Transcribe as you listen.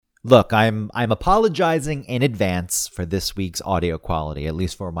Look, I'm apologizing in advance for this week's audio quality, at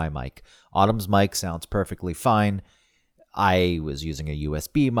least for my mic. Autumn's mic sounds perfectly fine. I was using a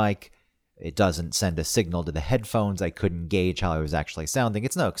USB mic. It doesn't send a signal to the headphones. I couldn't gauge how I was actually sounding.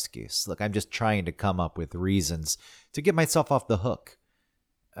 It's no excuse. Look, I'm just trying to come up with reasons to get myself off the hook.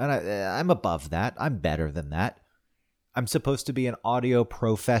 And I'm above that. I'm better than that. I'm supposed to be an audio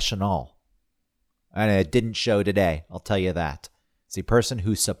professional. And it didn't show today, I'll tell you that. It's the person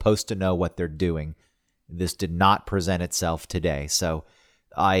who's supposed to know what they're doing. This did not present itself today. So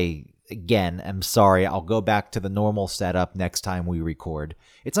I, again, am sorry. I'll go back to the normal setup next time we record.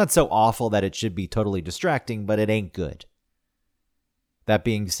 It's not so awful that it should be totally distracting, but it ain't good. That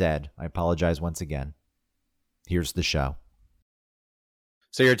being said, I apologize once again. Here's the show.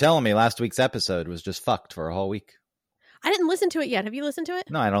 So you're telling me last week's episode was just fucked for a whole week? I didn't listen to it yet. Have you listened to it?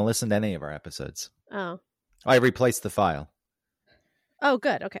 No, I don't listen to any of our episodes. Oh. I replaced the file. Oh,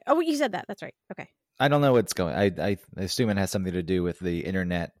 good. Okay. Oh, you said that. That's right. Okay. I don't know what's going on. I assume it has something to do with the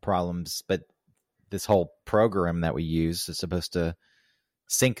internet problems, but this whole program that we use is supposed to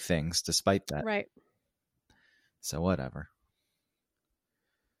sync things despite that. Right. So whatever.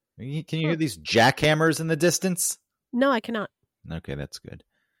 Can you hear these jackhammers in the distance? No, I cannot. Okay, that's good.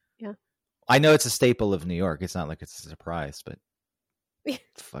 Yeah. I know it's a staple of New York. It's not like it's a surprise, but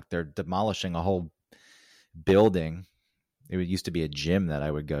fuck, they're demolishing a whole building. It used to be a gym that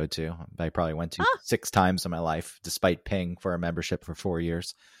I would go to. I probably went to 6 times in my life, despite paying for a membership for 4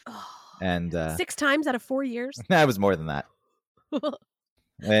 years. Oh, and 6 times out of 4 years? That was more than that.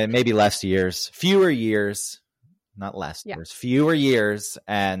 Maybe less years. Fewer years. Not less years. Fewer years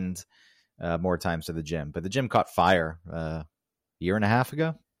and more times to the gym. But the gym caught fire a year and a half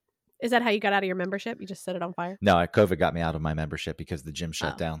ago. Is that how you got out of your membership? You just set it on fire? No, COVID got me out of my membership because the gym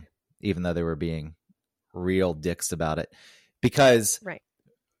shut down, even though they were being real dicks about it. Because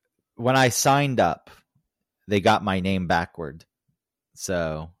when I signed up, they got my name backward.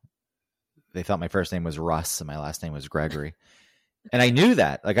 So they thought my first name was Russ and my last name was Gregory. And I knew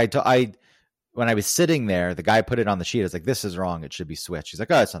that. Like when I was sitting there, the guy put it on the sheet. I was like, this is wrong. It should be switched. He's like,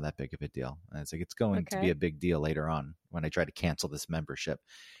 oh, it's not that big of a deal. And it's like, it's going to be a big deal later on when I try to cancel this membership.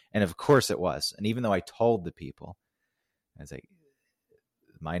 And of course it was. And even though I told the people, I was like,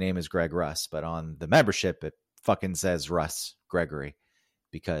 my name is Greg Russ, but on the membership, it fucking says Russ Gregory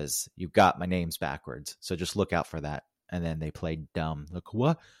because you've got my names backwards. So just look out for that. And then they played dumb. Like,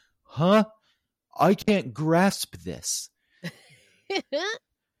 what? Huh? I can't grasp this.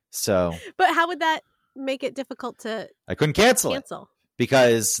 So, but how would that make it difficult to? I couldn't cancel it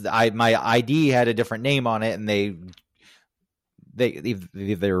because my ID had a different name on it, and they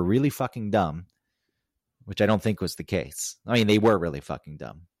were really fucking dumb, which I don't think was the case. I mean, they were really fucking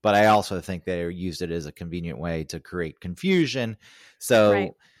dumb, but I also think they used it as a convenient way to create confusion.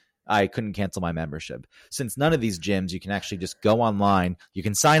 So I couldn't cancel my membership. Since none of these gyms, you can actually just go online. You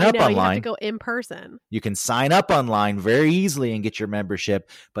can sign up online. You have to go in person. You can sign up online very easily and get your membership.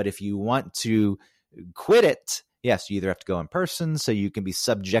 But if you want to quit it, yes, you either have to go in person so you can be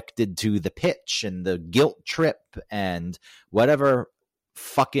subjected to the pitch and the guilt trip and whatever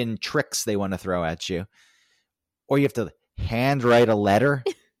fucking tricks they want to throw at you. Or you have to handwrite a letter.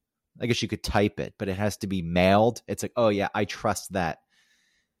 I guess you could type it, but it has to be mailed. It's like, oh yeah, I trust that.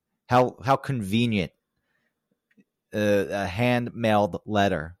 How convenient. A hand-mailed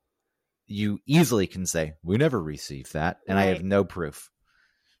letter. You easily can say, we never received that, and I have no proof.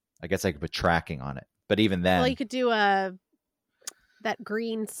 I guess I could put tracking on it. But even then... Well, you could do that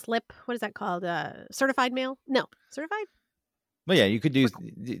green slip. What is that called? Certified mail? No. Certified? Well, yeah, you could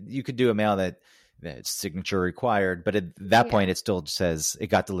do a mail that's signature required, but at that point, it still says it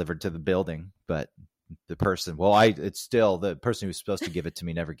got delivered to the building, but... the person, it's still the person who's supposed to give it to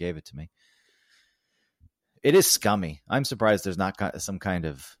me never gave it to me. It is scummy. I'm surprised there's not some kind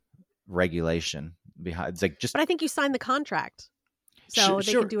of regulation behind. It's like but I think you signed the contract, so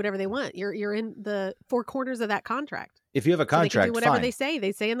they can do whatever they want. You're in the 4 corners of that contract. If you have a contract, so they can do whatever fine.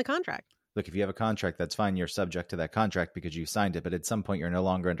 they say in the contract. Look, if you have a contract, that's fine. You're subject to that contract because you signed it. But at some point, you're no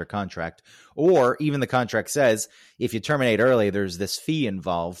longer under contract. Or even the contract says if you terminate early, there's this fee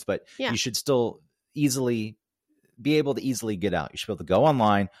involved. But you should still be able to easily get out. You should be able to go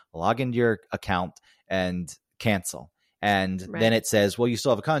online, log into your account, and cancel. And then it says, well, you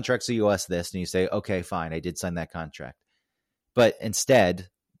still have a contract, so you owe us this. And you say, okay, fine, I did sign that contract. But instead,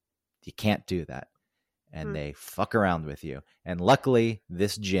 you can't do that. And they fuck around with you. And luckily,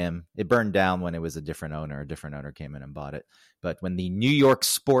 this gym, it burned down when it was a different owner. A different owner came in and bought it. But when the New York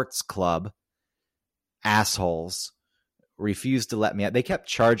Sports Club assholes refused to let me out. They kept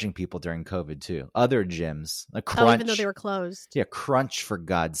charging people during COVID too. Other gyms, like Crunch. Oh, even though they were closed. Yeah, Crunch, for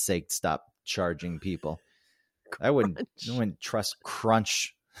God's sake, stop charging people. I wouldn't trust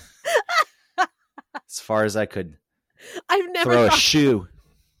Crunch as far as I could throw a shoe.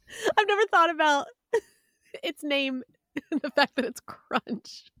 I've never thought about its name, the fact that it's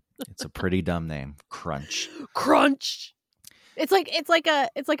Crunch. It's a pretty dumb name, Crunch. Crunch. It's like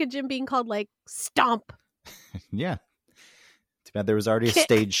a gym being called like Stomp. Yeah. Too bad there was already a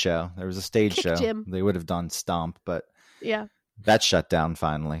stage show. There was a stage show. Gym. They would have done Stomp, but yeah, that shut down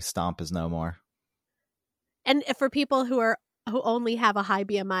finally. Stomp is no more. And for people who only have a high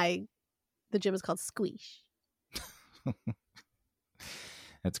BMI, the gym is called Squeesh.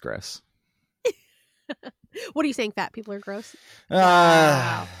 It's gross. What are you saying? Fat people are gross?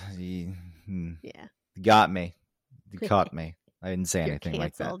 Yeah. Got me. You caught me. I didn't say anything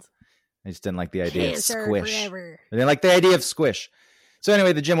like that. I just didn't like the idea of squish. Forever. I didn't like the idea of squish. So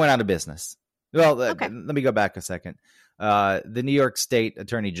anyway, the gym went out of business. Well, okay. Let me go back a second. The New York State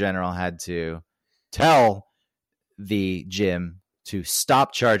Attorney General had to tell the gym to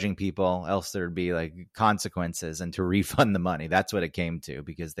stop charging people, else there'd be like consequences, and to refund the money. That's what it came to,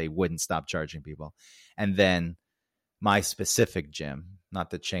 because they wouldn't stop charging people. And then my specific gym,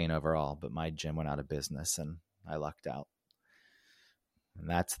 not the chain overall, but my gym went out of business and I lucked out. And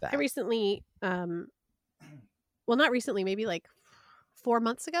that's that. I recently, well, not recently, maybe like 4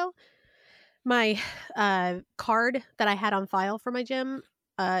 months ago, my card that I had on file for my gym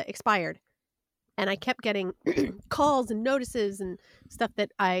expired. And I kept getting calls and notices and stuff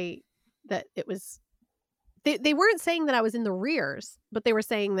that it was, they weren't saying that I was in the rears, but they were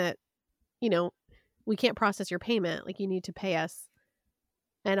saying that, we can't process your payment. Like, you need to pay us.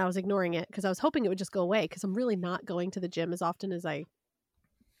 And I was ignoring it because I was hoping it would just go away, because I'm really not going to the gym as often as I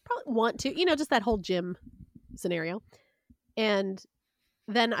probably want to, just that whole gym scenario. And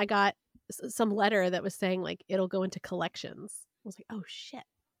then I got some letter that was saying like, it'll go into collections. I was like, oh shit.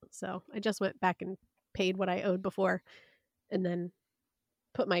 So I just went back and paid what I owed before and then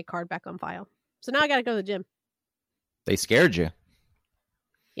put my card back on file. So now I got to go to the gym. They scared you.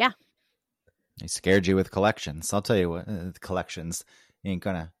 Yeah. They scared you with collections. I'll tell you what, collections ain't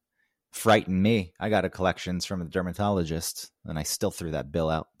going to frighten me. I got a collections from a dermatologist and I still threw that bill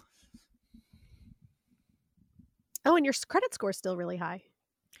out. Oh, and your credit score is still really high.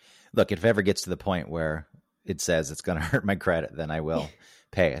 Look, if it ever gets to the point where it says it's going to hurt my credit, then I will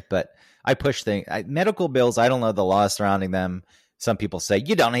pay it. But I push things. Medical bills, I don't know the law surrounding them. Some people say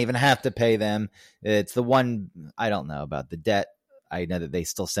you don't even have to pay them. It's the one, I don't know about the debt. I know that they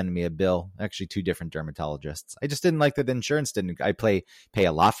still send me a bill. Actually, 2 different dermatologists. I just didn't like that the insurance didn't. I pay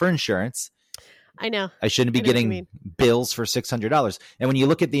a lot for insurance. I know. I shouldn't be getting bills for $600. And when you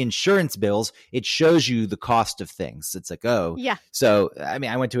look at the insurance bills, it shows you the cost of things. It's like, oh, yeah. So, I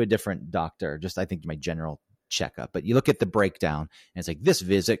mean, I went to a different doctor, just I think my general checkup, but you look at the breakdown and it's like, this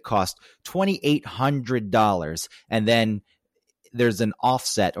visit cost $2,800. And then there's an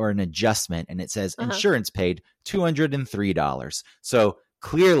offset or an adjustment and it says insurance paid $203. So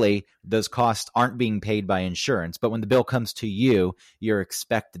clearly those costs aren't being paid by insurance, but when the bill comes to you, you're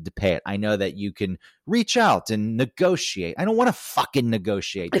expected to pay it. I know that you can reach out and negotiate. I don't want to fucking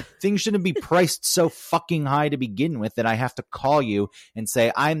negotiate. Things shouldn't be priced so fucking high to begin with that I have to call you and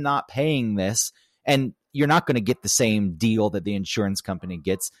say, I'm not paying this. And you're not going to get the same deal that the insurance company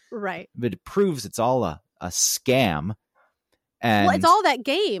gets. Right. But it proves it's all a scam. And well, it's all that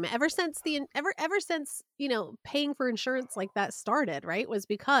game ever since paying for insurance like that started, right? Was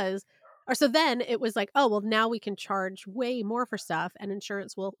because, or so then it was like, oh, well, now we can charge way more for stuff and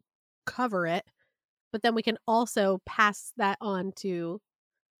insurance will cover it. But then we can also pass that on to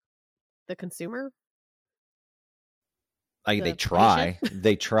the consumer. They try.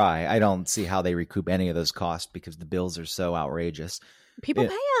 They try. I don't see how they recoup any of those costs because the bills are so outrageous. People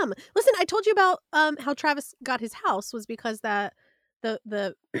pay them. Listen, I told you about how Travis got his house was because that the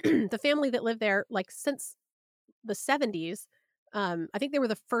the family that lived there like since the 70s, I think they were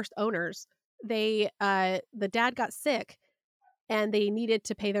the first owners. They the dad got sick and they needed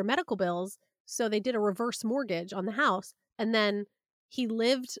to pay their medical bills, so they did a reverse mortgage on the house. And then he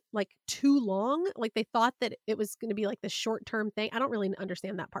lived like too long. Like they thought that it was going to be like the short-term thing. I don't really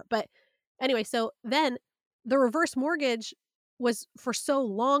understand that part. But anyway, so then the reverse mortgage was for so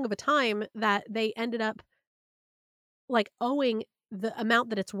long of a time that they ended up like owing the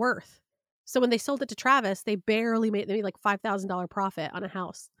amount that it's worth. So when they sold it to Travis, they made like $5,000 profit on a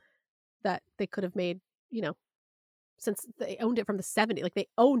house that they could have made, since they owned it from the 70s. Like they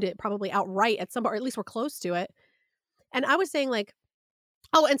owned it probably outright at some, or at least were close to it. And I was saying like,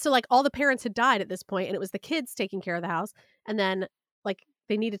 oh, and so like all the parents had died at this point and it was the kids taking care of the house. and then like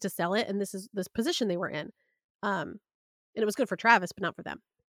they needed to sell it, and this is this position they were in. And it was good for Travis, but not for them.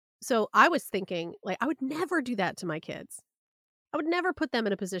 So I was thinking, like, I would never do that to my kids. I would never put them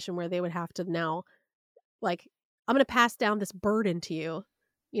in a position where they would have to now, like, I'm going to pass down this burden to you,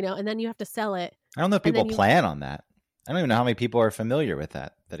 and then you have to sell it. I don't know if and people then you- plan on that. I don't even know how many people are familiar with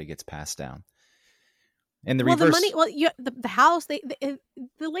that it gets passed down. And the Well, reverse. the money, the house, the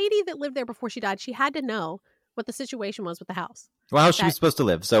lady that lived there before she died, she had to know what the situation was with the house. Well, how she was supposed to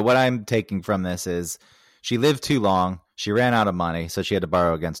live. So what I'm taking from this is she lived too long. She ran out of money, so she had to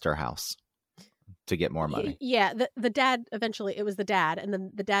borrow against her house to get more money. Yeah, the dad, eventually it was the dad, and then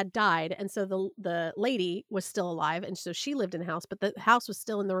the dad died, and so the lady was still alive, and so she lived in the house, but the house was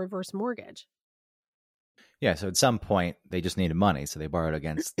still in the reverse mortgage. Yeah, so at some point they just needed money, so they borrowed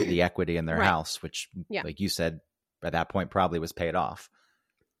against the equity in their Right. house, which, like you said, at that point probably was paid off.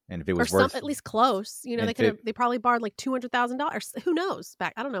 And if it was Or worth at least close, they probably borrowed like $200,000. Who knows?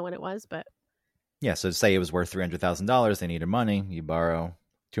 Back, I don't know when it was, but yeah. So say it was worth $300,000, they needed money. You borrow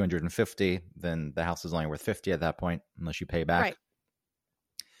 $250, then the house is only worth $50 at that point, unless you pay back. Right.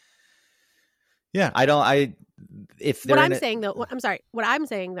 Yeah, if what I'm saying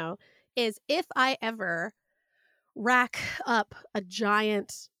though is if I ever rack up a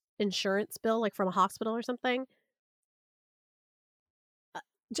giant insurance bill, like from a hospital or something,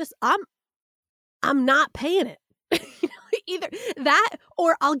 just I'm not paying it. Either that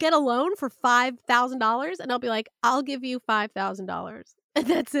or I'll get a loan for $5,000 and I'll be like, I'll give you $5,000 and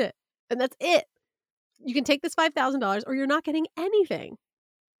that's it. And that's it. You can take this $5,000 or you're not getting anything.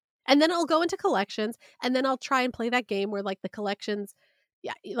 And then I'll go into collections, and then I'll try and play that game where like the collections,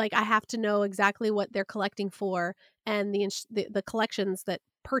 yeah, like I have to know exactly what they're collecting for, and the collections that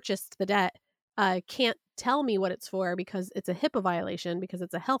purchased the debt can't tell me what it's for because it's a HIPAA violation, because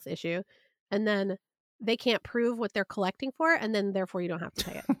it's a health issue, and then they can't prove what they're collecting for, and then therefore you don't have to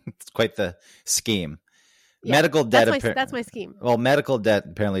pay it. It's quite the scheme. Yeah, medical debt. That's my scheme. Well, medical debt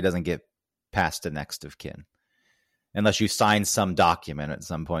apparently doesn't get passed to next of kin unless you sign some document at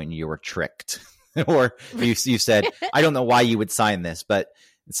some point and you were tricked, or you said, I don't know why you would sign this, but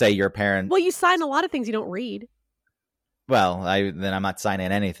say your parent. Well, you sign a lot of things you don't read. Well, then I'm not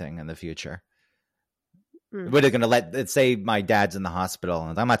signing anything in the future. Mm. We're going to let's say my dad's in the hospital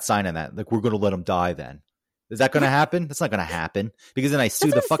and I'm not signing that. Like, we're going to let him die then. Is that going to happen? That's not going to happen, because then I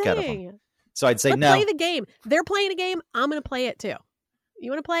sue the fuck out of him. So I'd say, no. Play the game. They're playing a game. I'm going to play it too.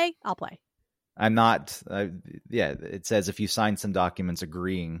 You want to play? I'll play. I'm not. It says if you sign some documents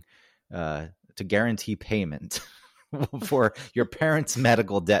agreeing to guarantee payment for your parents'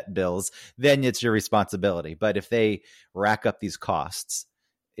 medical debt bills, then it's your responsibility. But if they rack up these costs,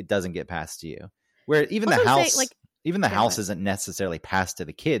 it doesn't get passed to you. Where even the house, house isn't necessarily passed to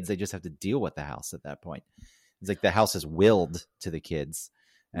the kids. They just have to deal with the house at that point. It's like the house is willed to the kids.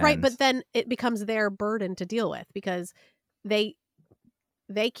 Right, but then it becomes their burden to deal with, because they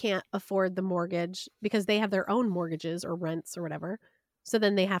can't afford the mortgage because they have their own mortgages or rents or whatever. So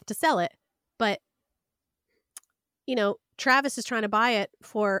then they have to sell it. But, Travis is trying to buy it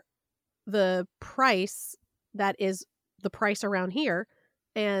for the price that is the price around here,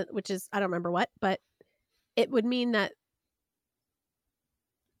 and which is, I don't remember what, but it would mean that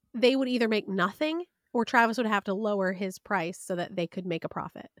they would either make nothing or Travis would have to lower his price so that they could make a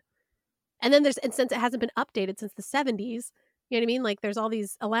profit. And then since it hasn't been updated since the 70s, you know what I mean? Like, there's all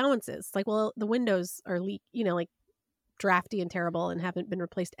these allowances. Like, well, the windows are like drafty and terrible and haven't been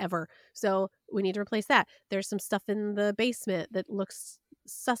replaced ever. So we need to replace that. There's some stuff in the basement that looks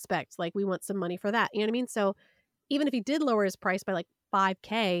suspect. Like, we want some money for that. You know what I mean? So even if he did lower his price by like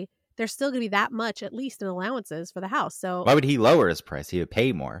 $5,000, there's still going to be that much at least in allowances for the house. So why would he lower his price? He would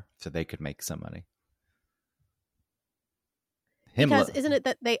pay more so they could make some money. Because isn't it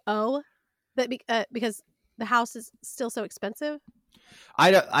that they owe that because the house is still so expensive?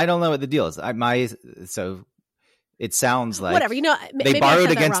 I don't know what the deal is. So it sounds like whatever, they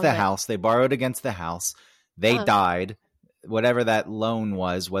borrowed against the house. They borrowed against the house. They died. Whatever that loan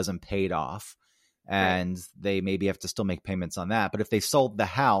wasn't paid off, and they maybe have to still make payments on that. But if they sold the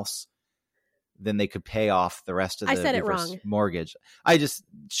house, then they could pay off the rest of the reverse mortgage. It's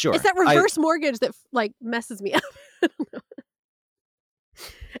that reverse mortgage that like messes me up. I don't know.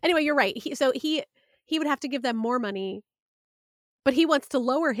 Anyway, you're right. He would have to give them more money, but he wants to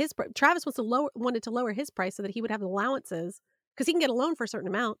lower his. Travis wanted to lower his price so that he would have allowances, because he can get a loan for a certain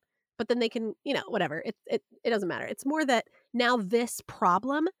amount, but then they can, whatever. It doesn't matter. It's more that now this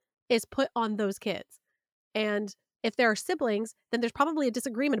problem is put on those kids, and if there are siblings, then there's probably a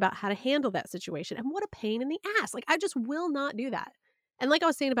disagreement about how to handle that situation. And what a pain in the ass! Like, I just will not do that. And like I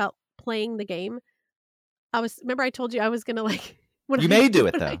was saying about playing the game, remember I told you I was gonna like You may do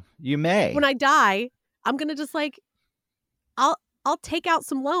it though. You may. When I die, I'm gonna just like I'll take out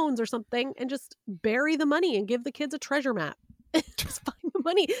some loans or something and just bury the money and give the kids a treasure map. Just find the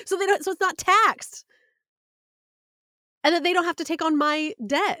money so it's not taxed. And then they don't have to take on my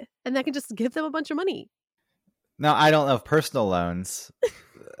debt, and I can just give them a bunch of money. Now, I don't know if personal loans,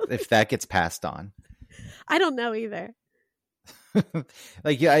 if that gets passed on. I don't know either.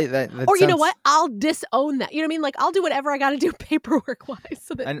 Like, yeah, that or sounds... you know what? I'll disown that. You know what I mean? Like, I'll do whatever I got to do paperwork wise,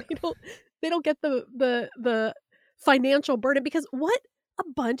 so that they don't get the financial burden. Because what a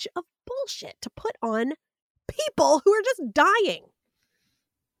bunch of bullshit to put on people who are just dying.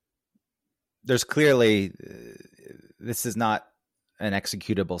 There's clearly this is not an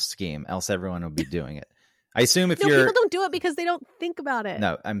executable scheme, else everyone would be doing it. I assume if people don't do it because they don't think about it.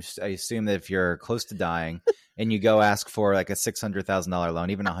 No, I assume that if you're close to dying and you go ask for like a $600,000 loan,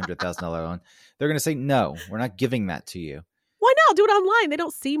 even a $100,000 loan, they're going to say, no, we're not giving that to you. Why not? Do it online. They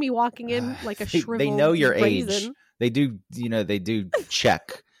don't see me walking in like a shriveled They know your raisin. age. They do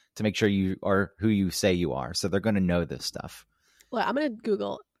check to make sure you are who you say you are. So they're going to know this stuff. Well, I'm going to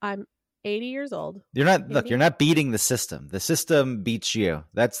Google. I'm 80 years old. You're not beating the system. The system beats you.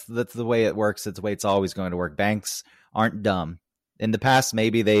 That's the way it works. It's the way it's always going to work. Banks aren't dumb. In the past,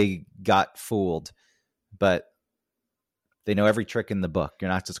 maybe they got fooled, but they know every trick in the book. You're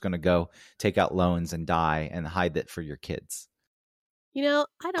not just going to go take out loans and die and hide it for your kids. You know,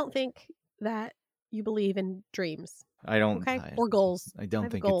 I don't think that you believe in dreams. I don't. Okay, or goals. I don't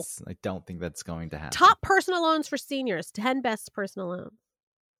think that's going to happen. Top personal loans for seniors. 10 best personal loans.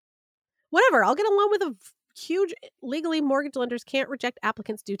 Whatever. I'll get a loan with a huge. Legally, mortgage lenders can't reject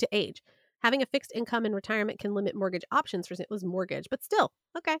applicants due to age. Having a fixed income in retirement can limit mortgage options for mortgage, but still,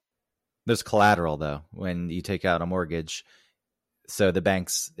 okay. There's collateral though when you take out a mortgage, so the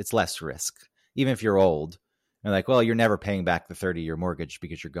banks, it's less risk. Even if you're old, they're like, well, you're never paying back the 30-year mortgage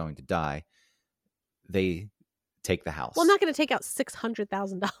because you're going to die. They take the house. Well, I'm not going to take out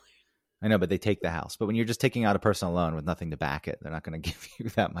 $600,000. I know, but they take the house. But when you're just taking out a personal loan with nothing to back it, they're not going to give you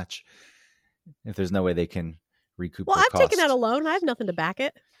that much. If there's no way they can recoup well, their I've taken out a loan. I have nothing to back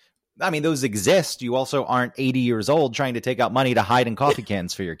it. I mean, those exist. You also aren't 80 years old trying to take out money to hide in coffee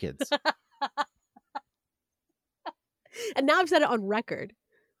cans for your kids. And now I've said it on record.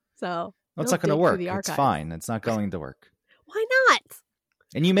 So well, it's not going to work. It's fine. It's not going to work. Why not?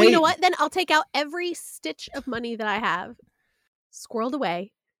 And you may... Well, you know what? Then I'll take out every stitch of money that I have squirreled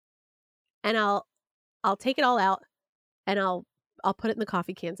away, and I'll take it all out, and I'll put it in the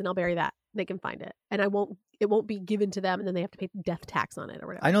coffee cans, and I'll bury that. They can find it, and it won't be given to them, and then they have to pay death tax on it or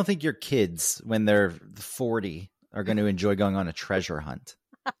whatever. I don't think your kids, when they're 40, are going to enjoy going on a treasure hunt.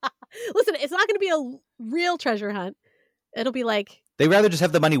 Listen, it's not going to be a real treasure hunt. It'll be like they rather just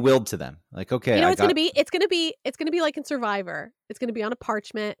have the money willed to them. Like, okay, you know, it's going to be like in Survivor. It's going to be on a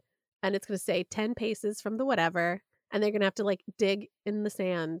parchment, and it's going to say 10 paces from the whatever, and they're going to have to like dig in the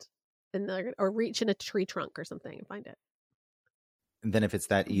sand, or reach in a tree trunk or something and find it. And then if it's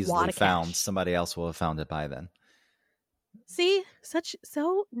that easily found, somebody else will have found it by then. See?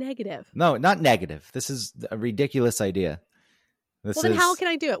 So negative. No, not negative. This is a ridiculous idea. Then how can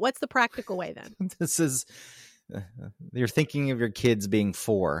I do it? What's the practical way then? This is... you're thinking of your kids being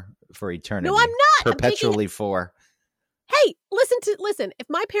 4 for eternity. No, I'm not. Perpetually 4. Hey, listen. If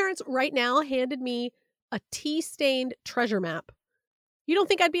my parents right now handed me a tea-stained treasure map, you don't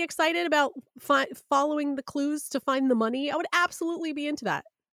think I'd be excited about following the clues to find the money? I would absolutely be into that.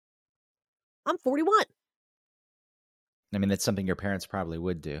 I'm 41. I mean, that's something your parents probably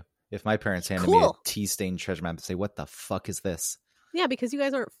would do. If my parents handed me a tea-stained treasure map and say, what the fuck is this? Yeah, because you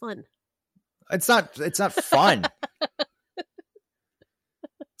guys aren't fun. It's not fun.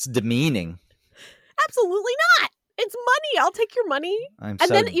 It's demeaning. Absolutely not. It's money. I'll take your money.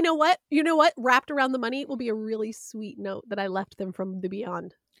 Then you know what? Wrapped around the money will be a really sweet note that I left them from the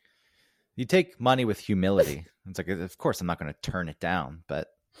beyond. You take money with humility. It's like, of course, I'm not going to turn it down, but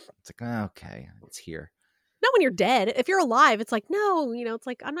it's like, okay, it's here. Not when you're dead. If you're alive, it's like, no, it's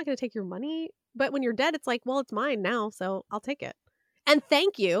like, I'm not going to take your money. But when you're dead, it's like, well, it's mine now, so I'll take it. And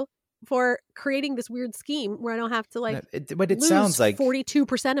thank you for creating this weird scheme where I don't have to lose sounds like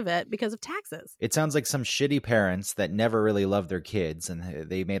 42% of it because of taxes. It sounds like some shitty parents that never really love their kids, and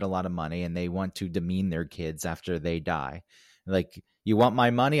they made a lot of money, and they want to demean their kids after they die. Like, you want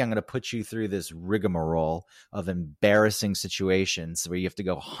my money? I'm going to put you through this rigmarole of embarrassing situations where you have to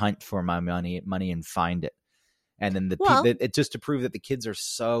go hunt for my money and find it. And then it's just to prove that the kids are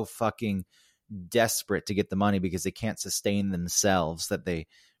so fucking desperate to get the money because they can't sustain themselves that they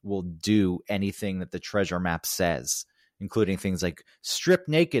will do anything that the treasure map says. including things like strip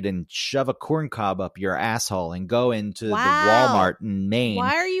naked and shove a corn cob up your asshole and go into the Wow. Walmart in Maine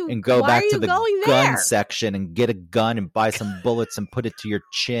Why are you and go why back are to you the going gun there? section and get a gun and buy some bullets and put it to your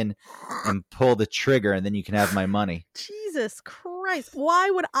chin and pull the trigger, and then you can have my money. Jesus Christ. Why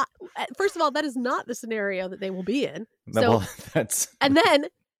would I? First of all, that is not the scenario that they will be in. So, Well, that's and then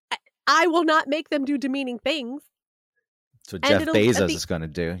I will not make them do demeaning things. what And Jeff it'll Bezos be- is going to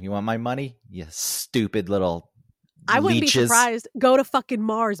do. You want my money? You stupid little I wouldn't leeches. be surprised. Go to fucking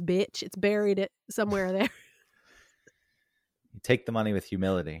Mars, bitch. It's buried somewhere there. You take the money with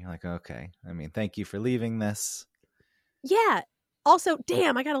humility. Like, okay. I mean, thank you for leaving this. Yeah. Also,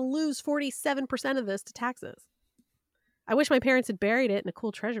 damn, I got to lose 47% of this to taxes. I wish my parents had buried it in a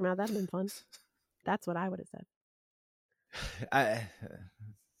cool treasure map. That'd been fun. That's what I would have said.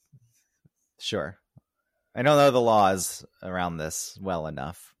 Sure. I don't know the laws around this well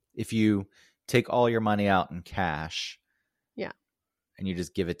enough. If you take all your money out in cash, yeah, and you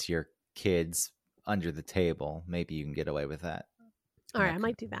just give it to your kids under the table, maybe you can get away with that. All right, I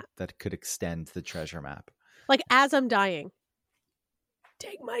might do that. That could extend the treasure map. Like as I'm dying,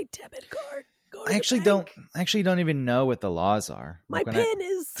 take my debit card. Go to I actually don't even know what the laws are. My like pin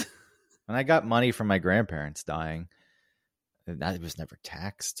is. When I got money from my grandparents dying, it was never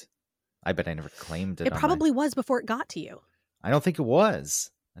taxed. I bet I never claimed it. It probably was before it got to you. I don't think it was.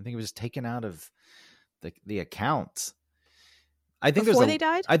 I think it was taken out of the account. I think before they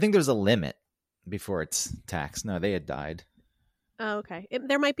died? I think there's a limit before it's taxed. No, they had died. Oh, okay.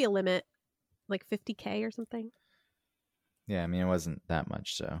 There might be a limit, like $50,000 or something. Yeah, I mean, it wasn't that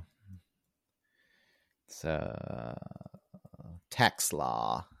much, so. Tax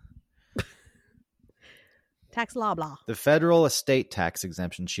law. Tax law, blah. The federal estate tax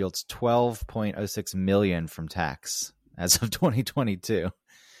exemption shields $12.06 million from tax as of 2022.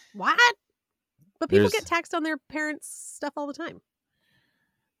 What? But people get taxed on their parents' stuff all the time.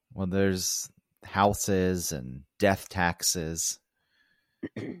 Well, there's houses and death taxes.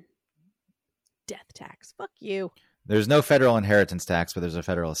 Death tax. Fuck you. There's no federal inheritance tax, but there's a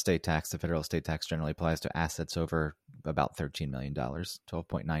federal estate tax. The federal estate tax generally applies to assets over about $13 million,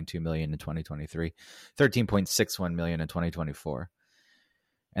 $12.92 million in 2023, $13.61 million in 2024.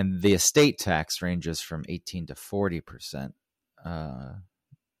 And the estate tax ranges from 18 to 40%.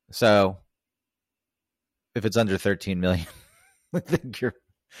 So if it's under 13 million, I think you're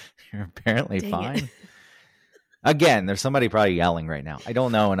apparently fine. Again, there's somebody probably yelling right now. I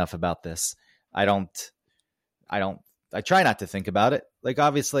don't know enough about this. I try not to think about it. Like,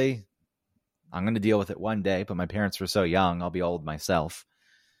 obviously, I'm going to deal with it one day, but my parents were so young, I'll be old myself.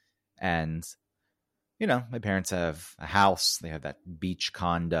 And, my parents have a house. They have that beach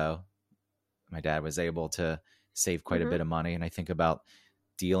condo. My dad was able to save quite a bit of money. And I think about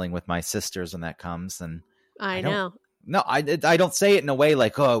dealing with my sisters when that comes. And I know. No, I don't say it in a way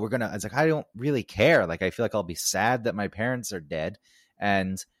like, oh, we're going to, it's like, I don't really care. Like, I feel like I'll be sad that my parents are dead.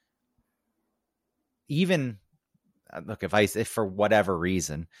 And even, look, if for whatever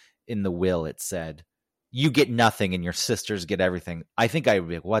reason in the will it said, you get nothing and your sisters get everything, I think I would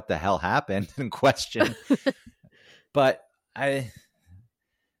be like, what the hell happened? And question. But I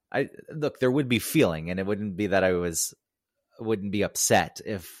look, there would be feeling, and it wouldn't be that I wouldn't be upset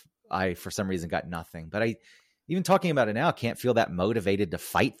if I, for some reason, got nothing. But even talking about it now, can't feel that motivated to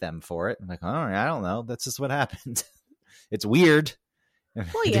fight them for it. I'm like, all right, I don't know. That's just what happened. It's weird.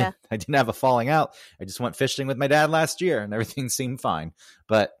 Well, yeah. I didn't have a falling out. I just went fishing with my dad last year and everything seemed fine.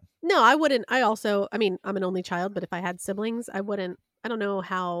 But no, I wouldn't. I mean, I'm an only child, but if I had siblings, I don't know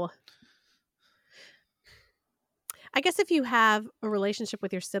how. I guess if you have a relationship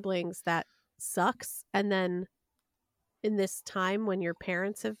with your siblings that sucks, and then in this time when your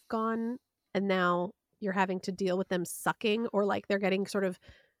parents have gone and now you're having to deal with them sucking, or like they're getting sort of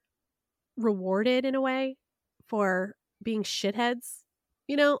rewarded in a way for being shitheads,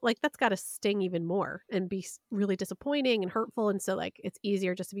 like that's got to sting even more and be really disappointing and hurtful. And so like, it's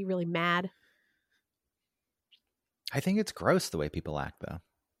easier just to be really mad. I think it's gross the way people act, though.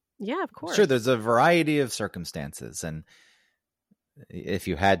 Yeah, of course. Sure, there's a variety of circumstances. And if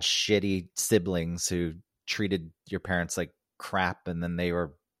you had shitty siblings who treated your parents like crap and then they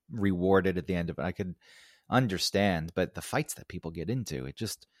were rewarded at the end of it, I could understand. But the fights that people get into, it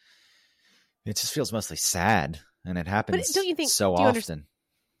just feels mostly sad. And it happens don't you think, so often.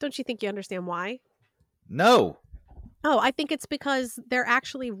 Don't you think you understand why? No. Oh, I think it's because they're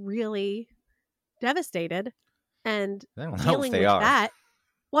actually really devastated and I don't know dealing if they with are. that.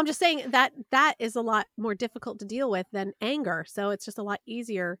 Well, I'm just saying that is a lot more difficult to deal with than anger. So it's just a lot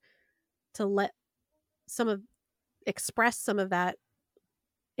easier to express some of that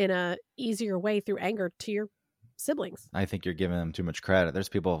in a easier way through anger to your siblings. I think you're giving them too much credit. There's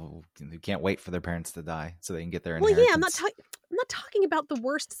people who can't wait for their parents to die so they can get their Well, inheritance. yeah, I'm not talking about the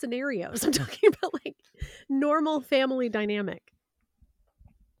worst scenarios. I'm talking about like normal family dynamic.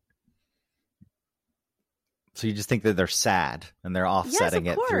 So you just think that they're sad and they're offsetting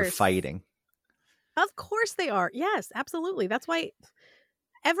it through fighting. Of course they are. Yes, absolutely. That's why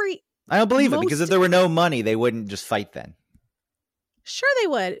I don't believe it, because if there were no money, they wouldn't just fight then. Sure they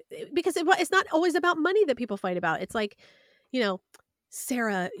would, because it's not always about money that people fight about. It's like,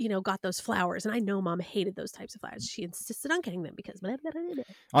 Sarah, got those flowers, and I know Mom hated those types of flowers. She insisted on getting them because blah, blah, blah, blah.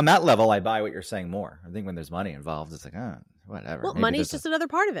 On that level, I buy what you're saying more. I think when there's money involved, it's like, whatever. Well, money's just another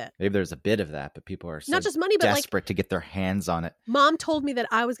part of it. Maybe there's a bit of that, but people are so not just money, but desperate to get their hands on it. Mom told me that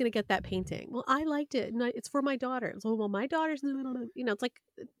I was going to get that painting. Well, I liked it, and it's for my daughter. So, well, my daughter's, it's like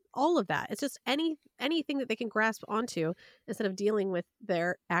all of that. It's just anything that they can grasp onto instead of dealing with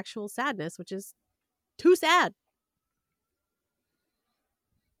their actual sadness, which is too sad.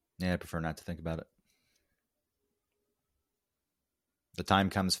 Yeah, I prefer not to think about it. The time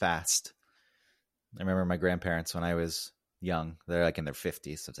comes fast. I remember my grandparents when I was young. They're like in their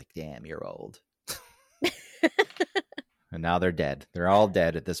 50s. So it's like, damn, you're old. And now they're dead. They're all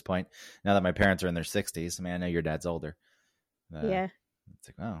dead at this point. Now that my parents are in their 60s, I mean, I know your dad's older. Yeah. It's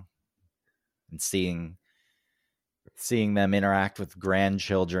like, oh. And seeing them interact with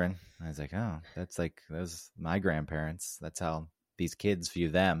grandchildren, I was like, oh, that's like, those my grandparents. That's how these kids view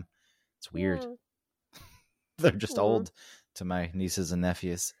them. It's weird. Yeah. They're just old to my nieces and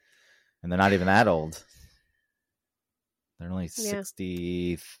nephews. And they're not even that old. They're only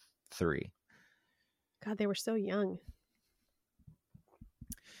 63. God, they were so young.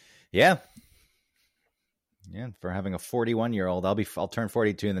 Yeah. Yeah, for having a 41-year-old, I'll turn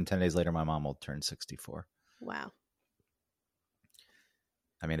 42, and then 10 days later my mom will turn 64. Wow.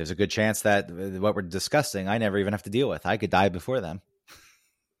 I mean, there's a good chance that what we're discussing, I never even have to deal with. I could die before them.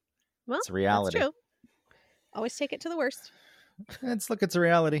 Well, it's a reality. That's true. Always take it to the worst. It's a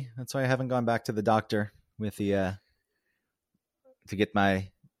reality. That's why I haven't gone back to the doctor with the to get my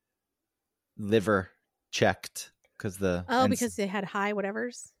liver checked because because they had high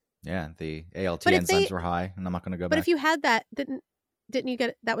whatevers. Yeah, the ALT enzymes were high, and I'm not going to go back. But if you had that, didn't you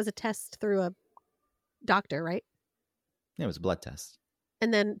get that was a test through a doctor, right? Yeah, it was a blood test.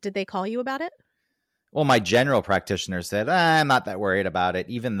 And then did they call you about it? Well, my general practitioner said, I'm not that worried about it,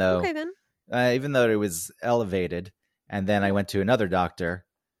 even though it was elevated. And then I went to another doctor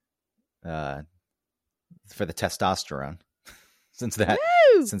for the testosterone since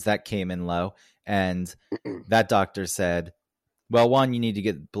that came in low. And that doctor said, well, one, you need to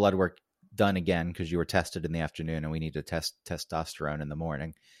get blood work done again because you were tested in the afternoon and we need to test testosterone in the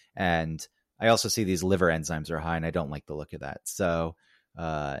morning. And I also see these liver enzymes are high and I don't like the look of that. So,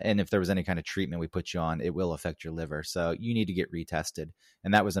 and if there was any kind of treatment we put you on, it will affect your liver. So you need to get retested.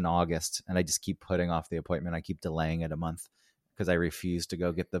 And that was in August. And I just keep putting off the appointment. I keep delaying it a month because I refuse to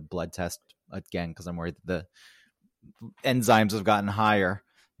go get the blood test again because I'm worried that the enzymes have gotten higher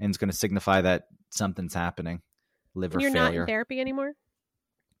and it's going to signify that something's happening. Liver failure. You're not in therapy anymore?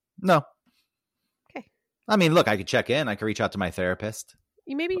 No. Okay. I mean, look, I could check in. I could reach out to my therapist.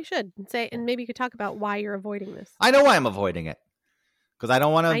 Maybe you should say, and maybe you could talk about why you're avoiding this. I know why I'm avoiding it. Because I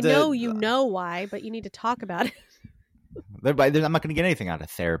don't want to. I know you know why, but you need to talk about it. I'm not going to get anything out of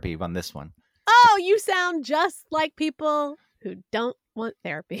therapy on this one. Oh, you sound just like people who don't want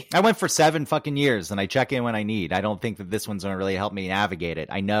therapy. I went for 7 fucking years and I check in when I need. I don't think that this one's going to really help me navigate it.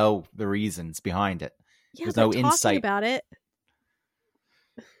 I know the reasons behind it. Yeah, there's but no talking insight about it.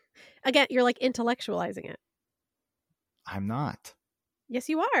 Again, you're like intellectualizing it. I'm not. Yes,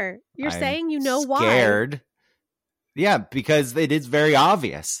 you are. You're I'm saying you know scared. why. Yeah, because it is very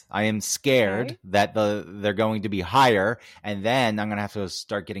obvious. I am scared that they're going to be higher, and then I'm going to have to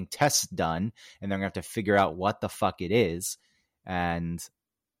start getting tests done, and they're going to have to figure out what the fuck it is. And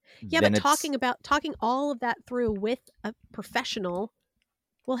yeah, but talking all of that through with a professional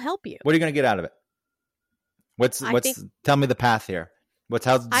will help you. What are you going to get out of it? Tell me the path here.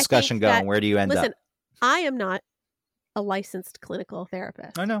 How's the discussion going? Where do you end up? Listen, I am not a licensed clinical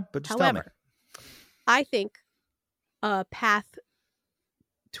therapist. I know, but just However, tell me. I think a path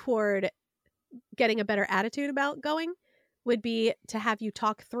toward getting a better attitude about going would be to have you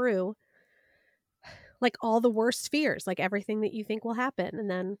talk through like all the worst fears, like everything that you think will happen. And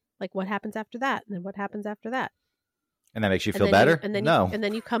then like what happens after that? And then what happens after that? And that makes you feel better? And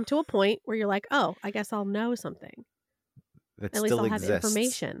then you come to a point where you're like, oh, I guess I'll know something. That At least I'll have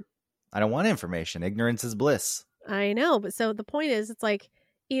information. I don't want information. Ignorance is bliss. I know. But so the point is, it's like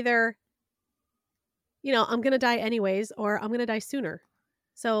either, I'm going to die anyways, or I'm going to die sooner.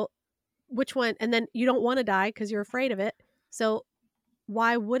 So which one? And then you don't want to die because you're afraid of it. So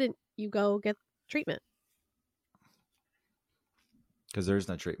why wouldn't you go get treatment? Because there's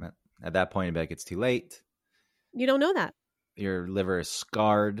no treatment. At that point, like, it's too late. You don't know that. Your liver is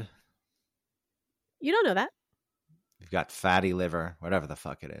scarred. You don't know that. You've got fatty liver, whatever the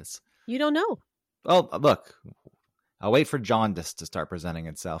fuck it is. You don't know. Oh, look. I'll wait for jaundice to start presenting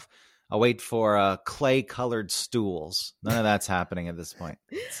itself. I'll wait for clay-colored stools. None of that's happening at this point.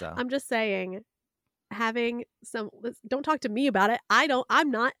 So I'm just saying, don't talk to me about it.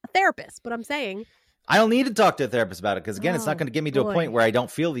 I'm not a therapist, but I'm saying. I don't need to talk to a therapist about it because, again, it's not going to get me to a point where I don't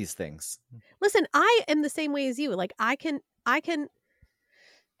feel these things. Listen, I am the same way as you. Like, I can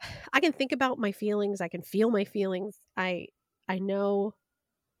think about my feelings. I can feel my feelings. I know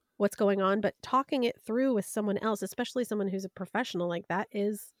what's going on, but talking it through with someone else, especially someone who's a professional like that,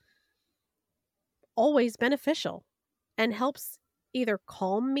 is always beneficial and helps either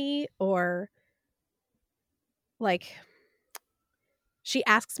calm me or, like, she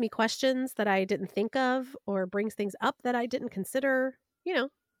asks me questions that I didn't think of or brings things up that I didn't consider, Yes.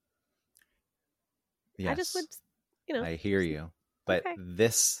 I just would, I hear you. But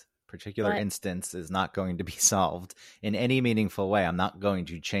this particular instance is not going to be solved in any meaningful way. I'm not going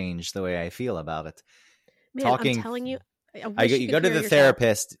to change the way I feel about it. Man, I'm telling you. You go to the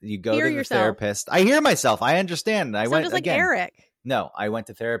therapist. You go to the therapist. I hear myself. I understand. I went just like Eric. No, I went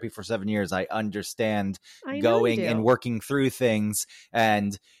to therapy for 7 years. I understand going and working through things.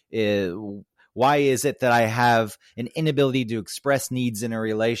 And why is it that I have an inability to express needs in a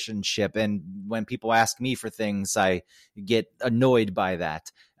relationship? And when people ask me for things, I get annoyed by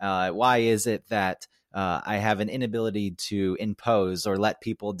that. Why is it that I have an inability to impose or let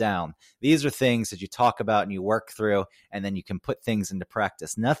people down? These are things that you talk about and you work through, and then you can put things into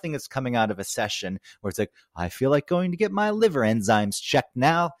practice. Nothing is coming out of a session where it's like, I feel like going to get my liver enzymes checked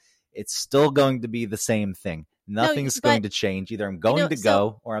now. It's still going to be the same thing. Nothing's going to change. Either I'm going to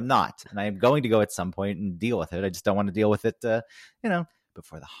go or I'm not. And I am going to go at some point and deal with it. I just don't want to deal with it,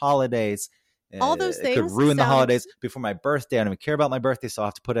 before the holidays. All those things could ruin the holidays. Before my birthday. I don't even care about my birthday, so I'll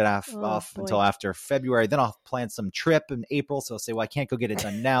have to put it off until after February. Then I'll plan some trip in April. So I'll say, well, I can't go get it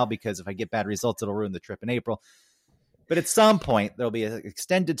done now because if I get bad results, it'll ruin the trip in April. But at some point, there'll be an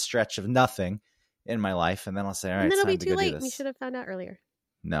extended stretch of nothing in my life. And then I'll say, all right, and then it's it'll time be to too go late. do this. You should have found out earlier.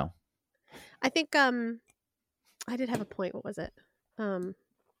 No. I think I did have a point. What was it?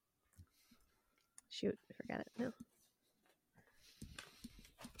 Shoot, I forgot it now.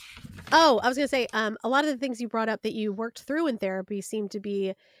 Oh, I was going to say, a lot of the things you brought up that you worked through in therapy seem to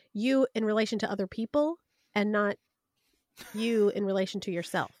be you in relation to other people and not you in relation to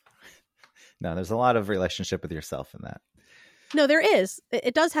yourself. No, there's a lot of relationship with yourself in that. No, there is.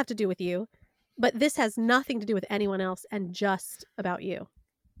 It does have to do with you, but this has nothing to do with anyone else and just about you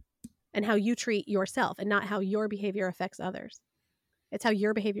and how you treat yourself and not how your behavior affects others. It's how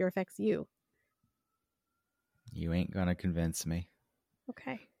your behavior affects you. You ain't going to convince me.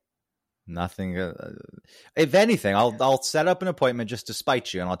 Okay. Nothing. If anything, I'll set up an appointment just to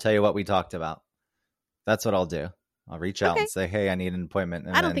spite you, and I'll tell you what we talked about. That's what I'll do. I'll reach out and say, "Hey, I need an appointment."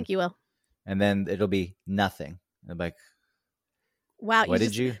 And I don't think you will. And then it'll be nothing. I'm like, "Wow, what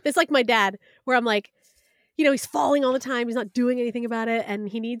did you?" It's like my dad, where I'm like, he's falling all the time. He's not doing anything about it, and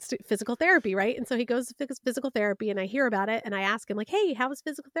he needs physical therapy, right? And so he goes to physical therapy, and I hear about it, and I ask him, like, "Hey, how was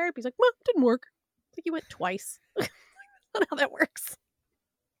physical therapy?" He's like, "Well, it didn't work." It's like, you went twice. That's not how that works.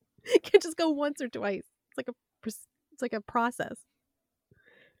 You can't just go once or twice. It's like a process.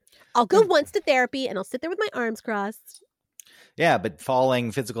 I'll go once to therapy and I'll sit there with my arms crossed. Yeah, but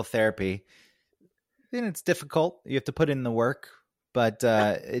following physical therapy, then it's difficult. You have to put in the work, but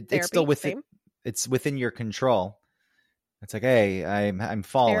it's still it's within your control. It's like, hey, I'm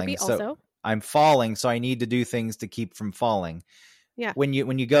falling. Therapy also. I'm falling, so I need to do things to keep from falling. Yeah. When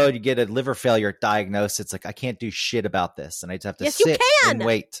you go to get a liver failure diagnosed, it's like, I can't do shit about this, and I just have to sit and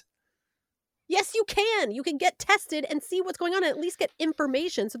wait. Yes, you can. You can get tested and see what's going on and at least get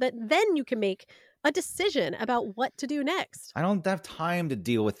information so that then you can make a decision about what to do next. I don't have time to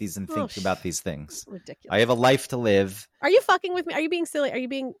deal with these and think about these things. Ridiculous. I have a life to live. Are you fucking with me? Are you being silly? Are you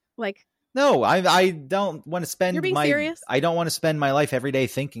being like... No, I don't want to spend You're being serious? I don't want to spend my life every day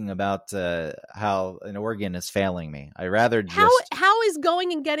thinking about how an organ is failing me. I rather just... How is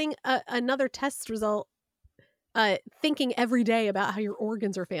going and getting another test result thinking every day about how your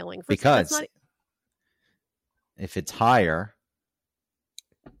organs are failing? Because if it's higher,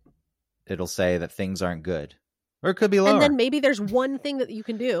 it'll say that things aren't good. Or it could be lower. And then maybe there's one thing that you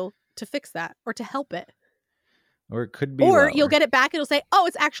can do to fix that or to help it. Or it could be Or lower. You'll get it back and it'll say, oh,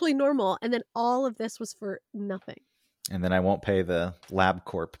 it's actually normal. And then all of this was for nothing. And then I won't pay the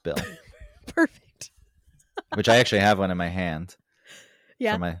LabCorp bill. Perfect. which I actually have one in my hand.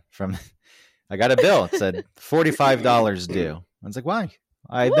 Yeah. I got a bill. It said $45 due. I was like, why?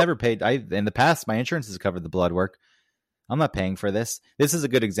 I've never paid. In the past, my insurance has covered the blood work. I'm not paying for this. This is a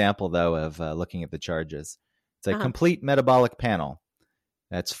good example, though, of looking at the charges. It's a complete metabolic panel.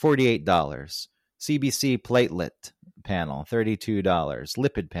 That's $48. CBC platelet panel, $32.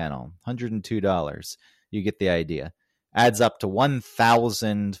 Lipid panel, $102. You get the idea. Adds up to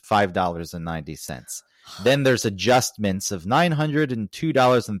 $1,005.90. Then there's adjustments of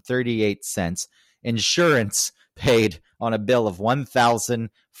 $902.38. Insurance paid on a bill of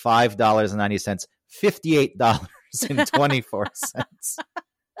 $1,005.90. $58.24.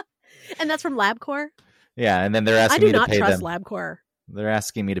 And that's from LabCorp? Yeah, and then they're asking me to pay them. I do not trust LabCorp. They're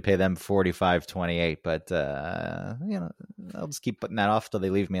asking me to pay them $45.28, but I'll just keep putting that off till they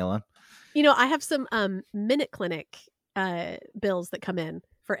leave me alone. I have some Minute Clinic bills that come in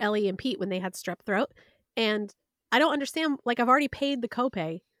for Ellie and Pete when they had strep throat, and I don't understand. Like, I've already paid the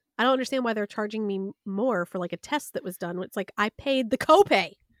copay. I don't understand why they're charging me more for like a test that was done. It's like I paid the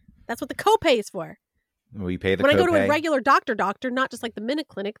copay. That's what the copay is for. We pay the when copay. I go to a regular doctor, not just like the Minute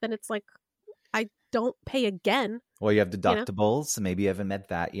Clinic, then it's like I don't pay again. Well, you have deductibles, so maybe you haven't met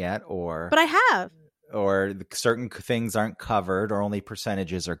that yet, but I have. Or certain things aren't covered, or only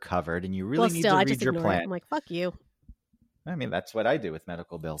percentages are covered, and you really need to read your plan. I'm like, fuck you. I mean, that's what I do with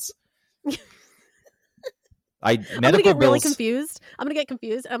medical bills. I'm gonna get really confused. I'm gonna get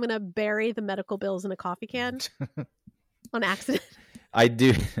confused. I'm gonna bury the medical bills in a coffee can on accident. I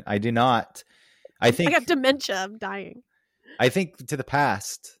do not. I got dementia. I'm dying. I think to the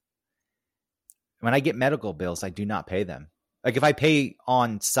past, when I get medical bills, I do not pay them. Like if I pay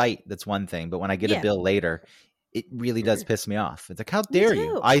on site, that's one thing. But when I get a bill later, it really does piss me off. It's like, how dare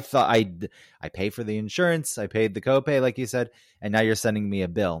you? I thought I pay for the insurance. I paid the copay, like you said. And now you're sending me a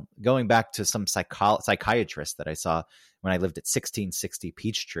bill. Going back to some psychiatrist that I saw when I lived at 1660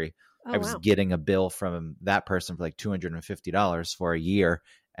 Peachtree. I was getting a bill from that person for like $250 for a year.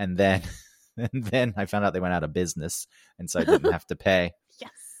 And then I found out they went out of business. And so I didn't have to pay.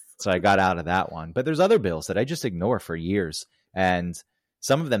 Yes. So I got out of that one. But there's other bills that I just ignore for years. And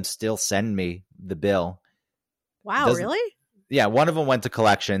some of them still send me the bill. Wow, really? Yeah, one of them went to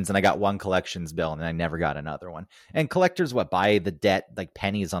collections, and I got one collections bill, and I never got another one. And collectors, buy the debt like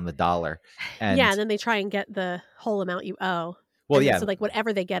pennies on the dollar. And and then they try and get the whole amount you owe. Well, so like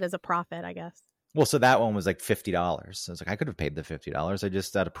whatever they get is a profit, I guess. Well, so that one was like $50. So I was like, I could have paid the $50. I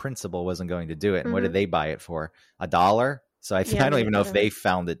just, out of principle, wasn't going to do it. And what did they buy it for? $1? So I don't even know if they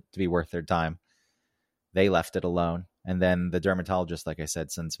found it to be worth their time. They left it alone. And then the dermatologist, like I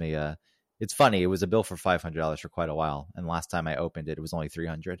said, sends me it's funny. It was a bill for $500 for quite a while. And last time I opened it, it was only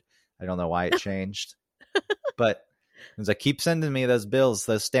 $300. I don't know why it changed. But it was like, keep sending me those bills.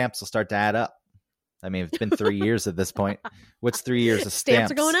 Those stamps will start to add up. I mean, it's been 3 years at this point. What's 3 years of stamps?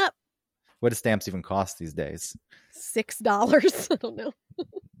 Stamps are going up. What do stamps even cost these days? $6. I don't know.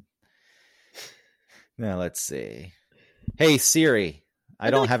 Now, let's see. Hey, Siri.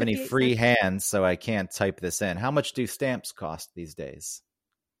 I don't have any free hands, so I can't type this in. How much do stamps cost these days?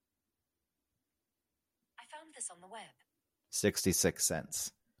 I found this on the web. 66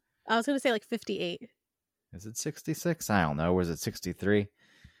 cents. I was going to say like 58. Is it 66? I don't know. Was it 63?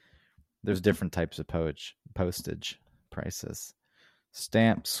 There's different types of postage prices.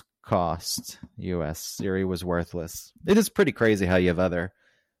 Stamps cost US. Siri was worthless. It is pretty crazy how you have other,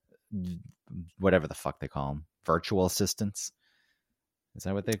 whatever the fuck they call them, virtual assistants. Is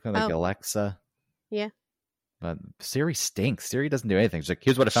that what they call like Alexa? Yeah. But Siri stinks. Siri doesn't do anything. She's like,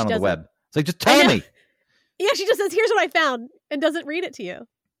 here's what I found on the web. It's like, just tell me. Yeah, she just says, here's what I found, and doesn't read it to you.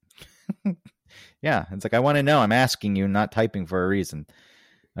 Yeah, it's like, I want to know. I'm asking you, not typing for a reason.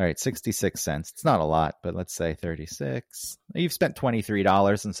 All right, 66 cents. It's not a lot, but let's say 36. You've spent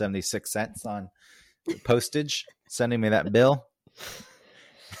 $23.76 on postage, sending me that bill.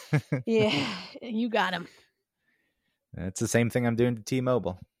 Yeah, you got him. It's the same thing I'm doing to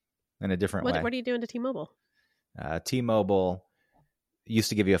T-Mobile in a different way. What are you doing to T-Mobile? T-Mobile used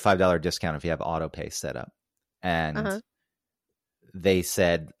to give you a $5 discount if you have auto pay set up. And they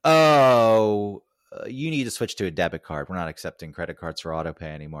said, you need to switch to a debit card. We're not accepting credit cards for auto pay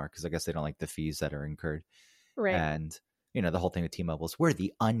anymore because I guess they don't like the fees that are incurred. Right. And, the whole thing with T-Mobile is we're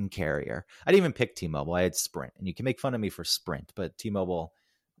the uncarrier. I didn't even pick T-Mobile. I had Sprint. And you can make fun of me for Sprint, but T-Mobile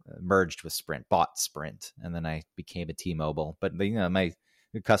merged with Sprint, bought Sprint, and then I became a T-Mobile. But, my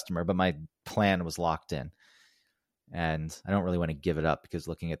customer, but my plan was locked in. And I don't really want to give it up because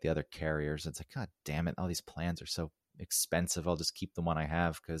looking at the other carriers, it's like, God damn it, all these plans are so expensive. I'll just keep the one I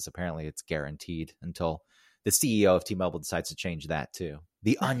have because apparently it's guaranteed until the CEO of T-Mobile decides to change that too.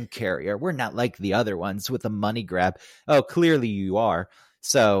 The uncarrier. We're not like the other ones with a money grab. Oh, clearly you are.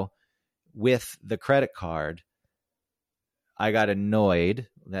 So with the credit card, I got annoyed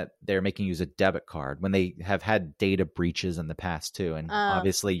that they're making you use a debit card when they have had data breaches in the past too. And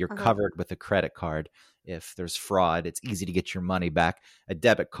obviously you're covered with a credit card. If there's fraud, it's easy to get your money back. A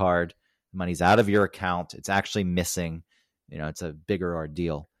debit card, money's out of your account. It's actually missing. It's a bigger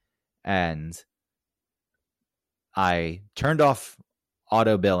ordeal. And I turned off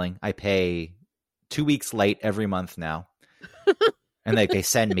auto billing. I pay 2 weeks late every month now. And they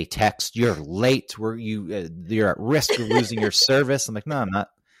send me text, you're late. You're at risk of losing your service. I'm like, no, I'm not.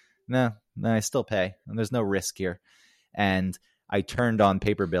 No, I still pay. And there's no risk here. And I turned on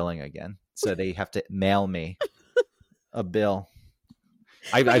paper billing again. So they have to mail me a bill.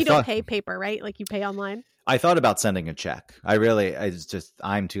 But you don't pay paper, right? Like you pay online? I thought about sending a check.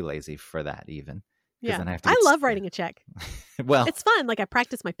 I'm too lazy for that even. Yeah. Then I love writing a check. Well, it's fun. Like I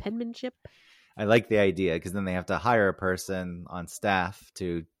practice my penmanship. I like the idea because then they have to hire a person on staff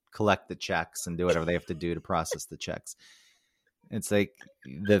to collect the checks and do whatever they have to do to process the checks. It's like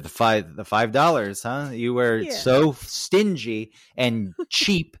the $5, huh? You were so stingy and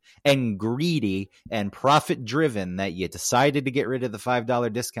cheap and greedy and profit driven that you decided to get rid of the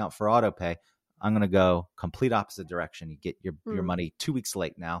 $5 discount for autopay. I'm going to go complete opposite direction. You get your money 2 weeks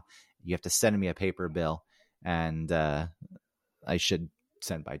late now. You have to send me a paper bill, and I should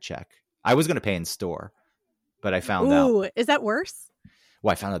send by check. I was going to pay in store, but I found out. Ooh, is that worse?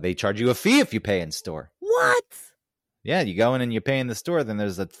 Well, I found out they charge you a fee if you pay in store. What? Yeah, you go in and you pay in the store, then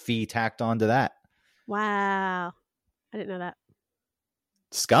there's a fee tacked onto that. Wow. I didn't know that.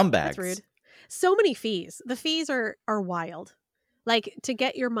 Scumbags. That's rude. So many fees. The fees are wild. Like to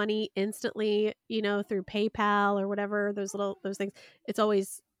get your money instantly, through PayPal or whatever, those things, it's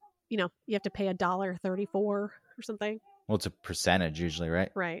always, you have to pay $1.34 or something. Well, it's a percentage usually,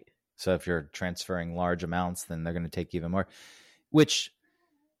 right? Right. So if you're transferring large amounts, then they're going to take even more, which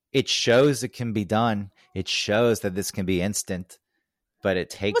it shows it can be done. It shows that this can be instant, but it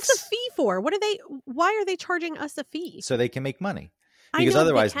takes. What's the fee for? Why are they charging us a fee? So they can make money. Because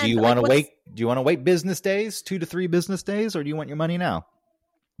otherwise, do you want to wait? Do you want to wait business days, 2 to 3 business days, or do you want your money now?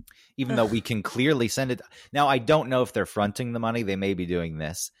 Even though we can clearly send it. Now, I don't know if they're fronting the money. They may be doing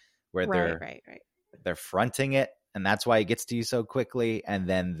this where they're fronting it. And that's why it gets to you so quickly. And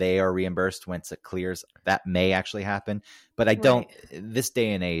then they are reimbursed once it clears. That may actually happen. But I don't, this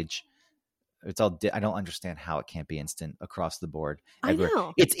day and age, I don't understand how it can't be instant across the board. Everywhere. I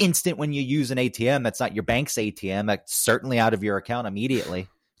know. It's instant when you use an ATM. That's not your bank's ATM. That's certainly out of your account immediately.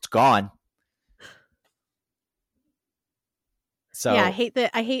 It's gone. So yeah,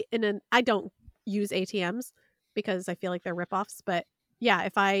 I don't use ATMs because I feel like they're ripoffs. But yeah,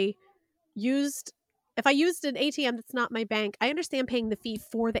 if I used an ATM that's not my bank, I understand paying the fee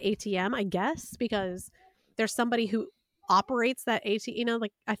for the ATM, I guess, because there's somebody who operates that ATM.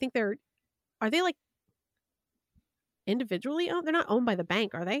 Like I think are they like individually owned? They're not owned by the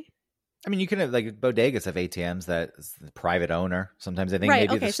bank, are they? I mean, you can have like bodegas have ATMs that is the private owner. Sometimes I think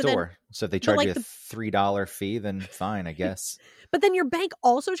maybe the store. So if they charge you a $3 fee, then fine, I guess. But then your bank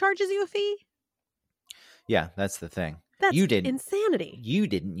also charges you a fee? Yeah, that's the thing. That's insanity. You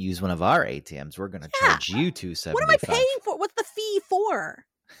didn't use one of our ATMs. We're going to charge you $2.75. What am I paying for? What's the fee for?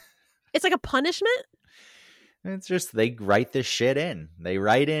 It's like a punishment? It's just they write this shit in. They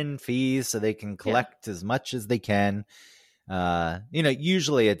write in fees so they can collect as much as they can.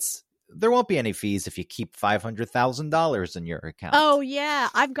 Usually there won't be any fees if you keep $500,000 in your account. Oh yeah,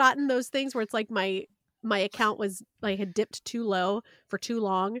 I've gotten those things where it's like my account was like had dipped too low for too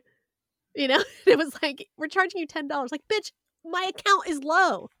long. It was like, we're charging you $10. Like, bitch, my account is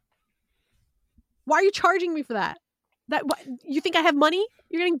low. Why are you charging me for that? You think I have money?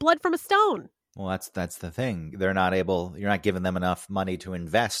 You're getting blood from a stone. Well, that's the thing. You're not giving them enough money to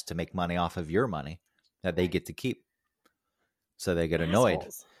invest to make money off of your money that they get to keep. So they get annoyed.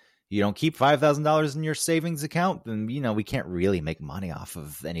 Assholes. You don't keep $5,000 in your savings account, then, we can't really make money off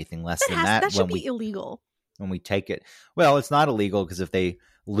of anything less than that. That should be illegal. When we take it. Well, it's not illegal because if they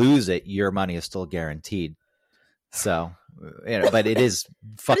lose it, your money is still guaranteed. So, but it is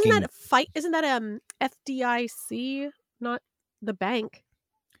fucking. Isn't that FDIC, not the bank?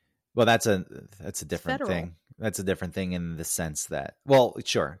 Well, that's a different thing. That's a different thing in the sense that, well,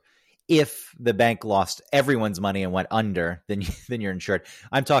 sure. If the bank lost everyone's money and went under, then you're insured.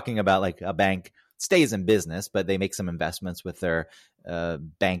 I'm talking about like a bank stays in business, but they make some investments with their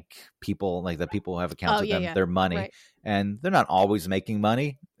bank people, like the people who have accounts with them, their money. Right. And they're not always making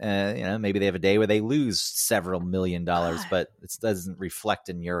money. Maybe they have a day where they lose several $1 million, but it doesn't reflect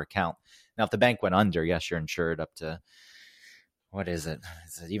in your account. Now, if the bank went under, yes, you're insured up to, what is it?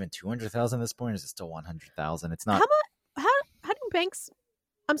 Is it even 200,000 at this point? Or is it still 100,000? It's not. How much? How do banks?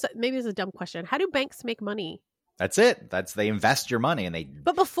 I'm sorry, maybe it's a dumb question. How do banks make money? That's it. They invest your money and they.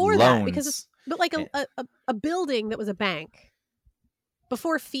 But before loans. that, because like a building that was a bank,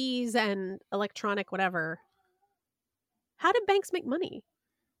 before fees and electronic whatever. How did banks make money?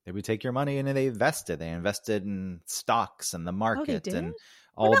 They would take your money and they invested. They invested in stocks and the market and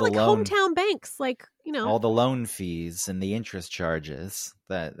all what the about, like loan hometown banks, like all the loan fees and the interest charges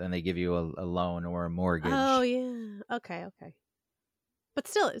that then they give you a loan or a mortgage. Oh yeah, okay. But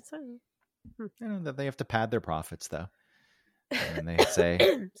still, it's that they have to pad their profits though. And they say,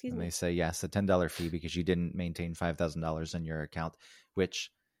 yes, a $10 fee because you didn't maintain $5,000 in your account,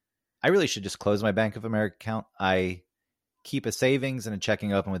 which I really should just close my Bank of America account. I keep a savings and a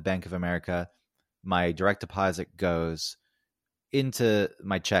checking open with Bank of America. My direct deposit goes into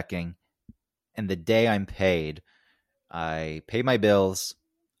my checking, and the day I'm paid, I pay my bills.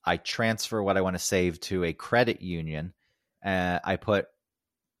 I transfer what I want to save to a credit union. I put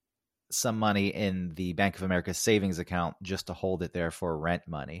some money in the Bank of America savings account just to hold it there for rent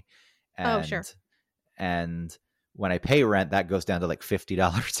money. And, sure. And when I pay rent, that goes down to like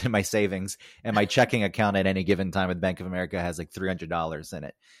 $50 in my savings, and my checking account at any given time with Bank of America has like $300 in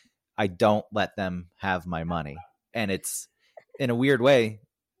it. I don't let them have my money. And it's, in a weird way,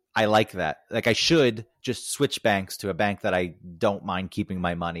 I like that. Like, I should just switch banks to a bank that I don't mind keeping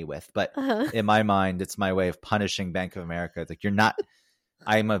my money with. But in my mind, it's my way of punishing Bank of America. It's like, you're not,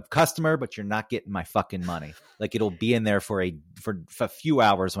 I'm a customer, but you're not getting my fucking money. Like, it'll be in there for a few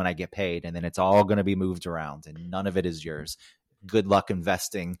hours when I get paid, and then it's all going to be moved around, and none of it is yours. Good luck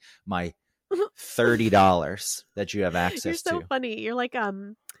investing my $30 that you have access to. You're so funny. You're like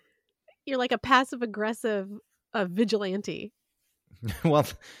a passive aggressive vigilante. Well,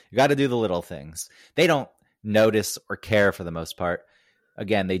 you got to do the little things. They don't notice or care for the most part.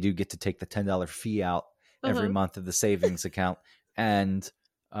 Again, they do get to take the $10 fee out every month of the savings account. And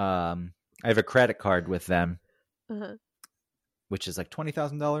I have a credit card with them, which is like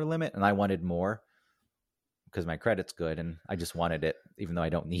 $20,000 limit. And I wanted more because my credit's good. And I just wanted it, even though I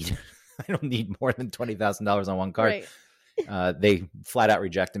don't need more than $20,000 on one card. Right. They flat out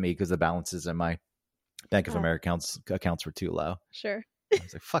rejected me because the balances in my Bank of America accounts were too low. Sure. I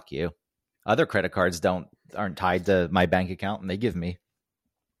was like, fuck you. Other credit cards aren't tied to my bank account, and they give me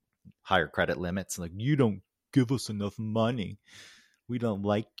higher credit limits. Like, you don't give us enough money. We don't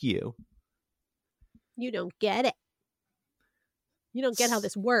like you. You don't get it. You don't get how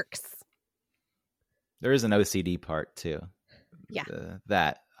this works. There is an OCD part too. Yeah. It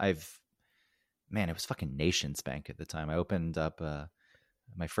was fucking Nations Bank at the time. I opened up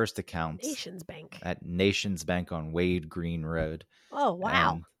my first account at Nations Bank on Wade Green Road. Oh,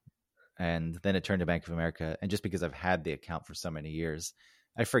 wow. And then it turned to Bank of America. And just because I've had the account for so many years,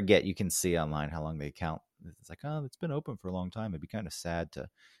 I forget. You can see online how long the account. It's like, oh, it's been open for a long time. It'd be kind of sad to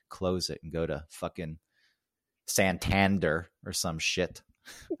close it and go to fucking Santander or some shit.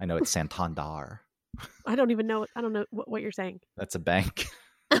 I know it's Santander. I don't know what you're saying. That's a bank.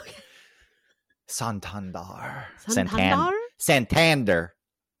 Okay. Santander. Santander?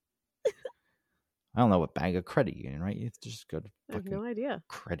 I don't know what bank. A credit union, right? You have to just go to I have no idea.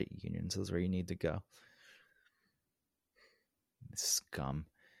 Credit unions is where you need to go. Scum.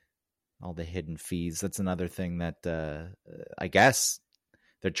 All the hidden fees. That's another thing that I guess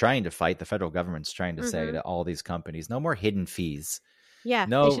they're trying to fight. The federal government's trying to say to all these companies, no more hidden fees. Yeah,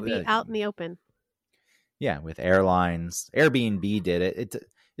 they should be out in the open. Yeah, with airlines. Airbnb did it. It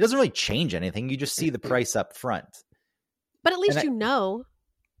doesn't really change anything. You just see the price up front. But at least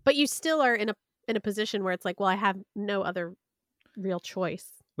but you still are in a position where it's like, well, I have no other real choice.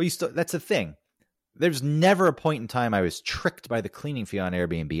 Well, that's the thing. There's never a point in time I was tricked by the cleaning fee on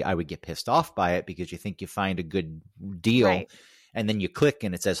Airbnb. I would get pissed off by it because you think you find a good deal. Right. And then you click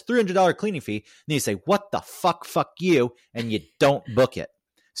and it says $300 cleaning fee. And then you say, what the fuck you. And you don't book it.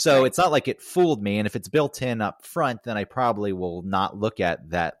 So It's not like it fooled me. And if it's built in up front, then I probably will not look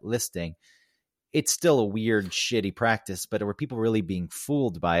at that listing. It's still a weird, shitty practice. But were people really being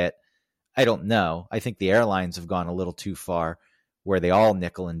fooled by it? I don't know. I think the airlines have gone a little too far where they all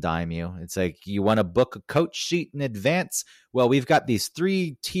nickel and dime you. It's like, you want to book a coach seat in advance? Well, we've got these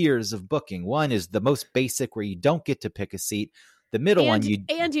 3 tiers of booking. One is the most basic where you don't get to pick a seat. The middle one, you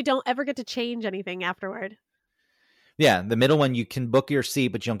don't ever get to change anything afterward. Yeah, the middle one, you can book your seat,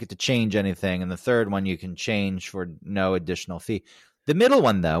 but you don't get to change anything. And the third one, you can change for no additional fee. The middle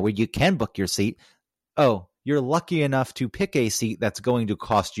one, though, where you can book your seat, you're lucky enough to pick a seat that's going to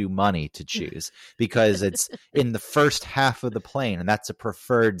cost you money to choose because it's in the first half of the plane and that's a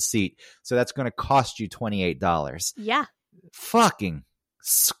preferred seat. So that's going to cost you $28. Yeah. Fucking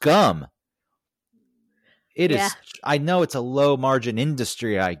scum. It is. I know it's a low margin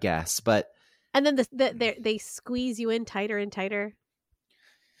industry, I guess, but. And then they squeeze you in tighter and tighter.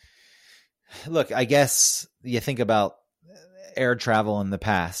 Look, I guess you think about air travel in the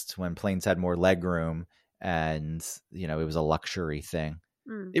past when planes had more leg room and, you know, it was a luxury thing.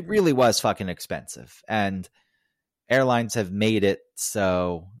 It really was fucking expensive. And airlines have made it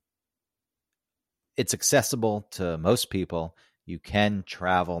so it's accessible to most people. You can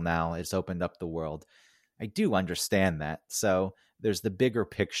travel now. It's opened up the world. I do understand that. So there's the bigger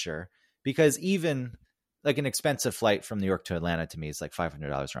picture, because even like an expensive flight from New York to Atlanta to me is like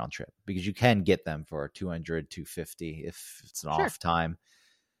 $500 round trip, because you can get them for $200, $250 if it's an off time.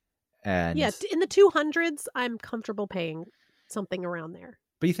 And yeah, in the 200s, I'm comfortable paying something around there.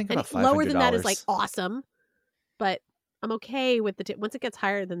 But you think about $500. Lower than that is like awesome, but I'm okay with once it gets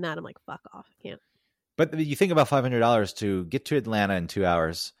higher than that, I'm like, fuck off. I can't. But you think about $500 to get to Atlanta in 2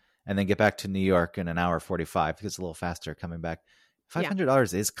 hours and then get back to New York in an hour 45, because it's a little faster coming back.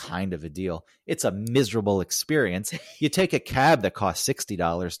 $500 is kind of a deal. It's a miserable experience. You take a cab that costs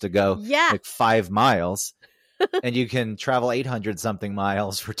 $60 to go like 5 miles, and you can travel 800 something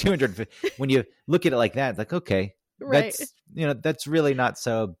miles for 200. When you look at it like that, it's like, okay, that's really not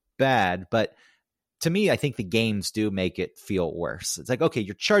so bad. But to me, I think the games do make it feel worse. It's like, okay,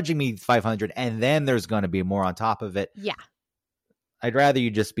 you're charging me $500 and then there's going to be more on top of it. Yeah. I'd rather you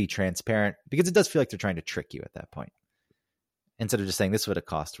just be transparent, because it does feel like they're trying to trick you at that point. Instead of just saying, this would have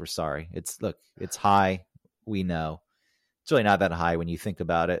cost, we're sorry. It's high. We know. It's really not that high when you think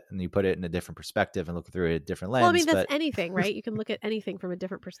about it and you put it in a different perspective and look through it a different lens. Well, I mean, that's anything, right? You can look at anything from a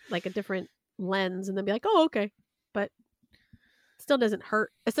different a different lens and then be like, oh, okay. But it still doesn't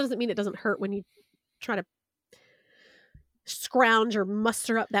hurt. It still doesn't mean it doesn't hurt when you try to scrounge or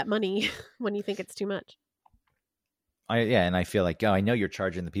muster up that money when you think it's too much. And I feel like, I know you're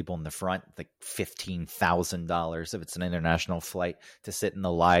charging the people in the front like $15,000 if it's an international flight to sit in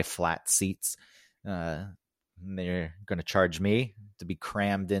the lie flat seats. They're going to charge me to be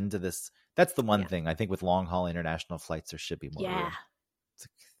crammed into this. That's the one thing I think with long haul international flights, there should be more room. It's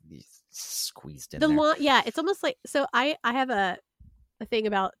like squeezed in there. It's almost like, so I have a thing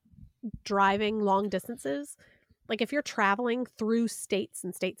about driving long distances. Like if you're traveling through states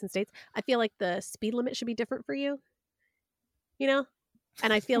and states and states, I feel like the speed limit should be different for you. You know?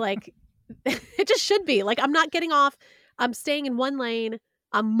 And I feel like it just should be. Like, I'm not getting off. I'm staying in one lane.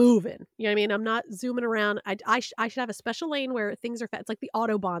 I'm moving. You know what I mean? I'm not zooming around. I should have a special lane where things are fast. It's like the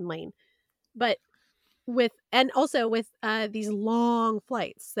Autobahn lane. But with these long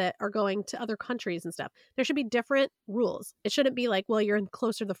flights that are going to other countries and stuff, there should be different rules. It shouldn't be like, well, you're in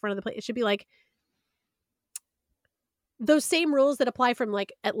closer to the front of the plane. It should be like those same rules that apply from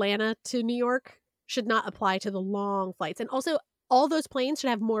like Atlanta to New York should not apply to the long flights. And also, all those planes should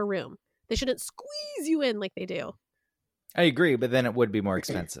have more room. They shouldn't squeeze you in like they do. I agree, but then it would be more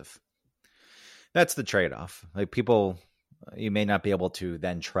expensive. That's the trade-off. Like people, you may not be able to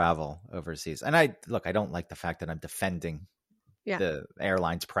then travel overseas. And I don't like the fact that I'm defending the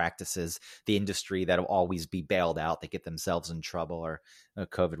airlines' practices, the industry that will always be bailed out. They get themselves in trouble, or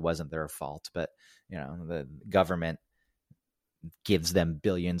COVID wasn't their fault. But, you know, the government gives them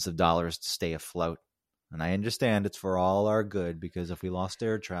billions of dollars to stay afloat. And I understand it's for all our good, because if we lost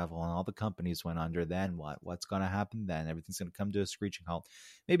air travel and all the companies went under, then what? What's going to happen then? Everything's going to come to a screeching halt.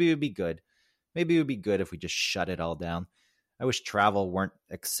 Maybe it would be good. Maybe it would be good if we just shut it all down. I wish travel weren't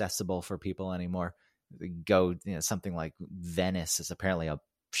accessible for people anymore. Something like Venice is apparently a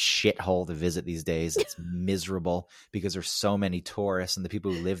shithole to visit these days. It's miserable because there's so many tourists, and the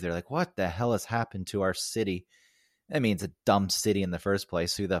people who live there are like, what the hell has happened to our city? I mean, it's a dumb city in the first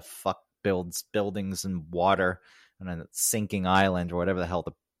place. Who the fuck builds buildings and water on a sinking island, or whatever the hell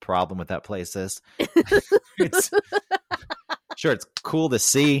the problem with that place is? It's cool to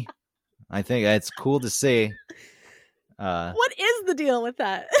see. I think it's cool to see. What is the deal with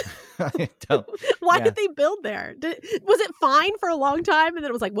that? I don't. Why did they build there? Was it fine for a long time, and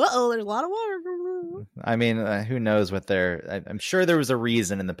then it was like, whoa, there's a lot of water? I mean, who knows what I'm sure there was a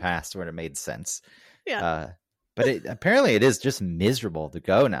reason in the past where it made sense. Yeah. But apparently it is just miserable to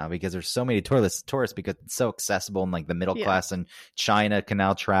go now, because there's so many tourists, because it's so accessible, and like the middle class in China can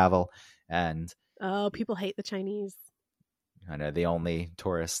now travel. And people hate the Chinese. I know, the only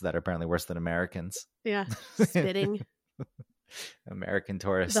tourists that are apparently worse than Americans. Yeah, spitting. American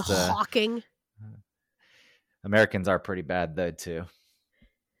tourists. The hawking. Americans are pretty bad though too.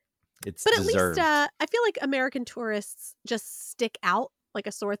 It's But at least deserved. I feel like American tourists just stick out like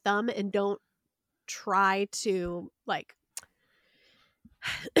a sore thumb and don't try to like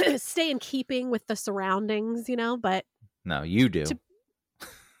stay in keeping with the surroundings, but No, you do. to-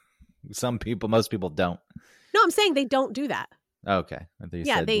 Most people don't. no, I'm saying they don't do that. Okay. I thought you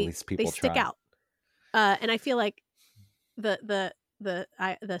Yeah, said they at least people stick try. out. And I feel like the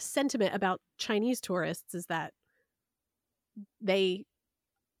sentiment about Chinese tourists is that their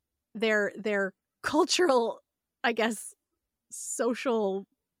cultural, I guess, social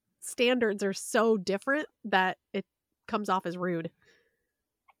standards are so different that it comes off as rude.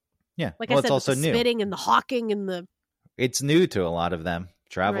 Yeah. Like well, I said, it's also with the new. spitting and the hawking and the It's new to a lot of them.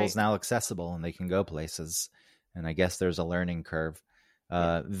 Travel is Right. now accessible and they can go places. And I guess there's a learning curve.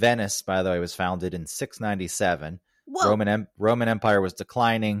 Yeah. Venice, by the way, was founded in 697. whoa. Roman Empire was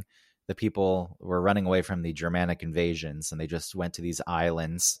declining. The people were running away from the Germanic invasions, and they just went to these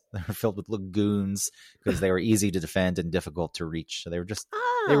islands that were filled with lagoons because they were easy to defend and difficult to reach. So they were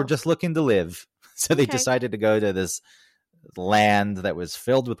Oh, just looking to live. So they Okay. decided to go to this land that was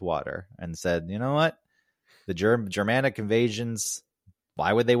filled with water and said, you know what? The Germanic invasions,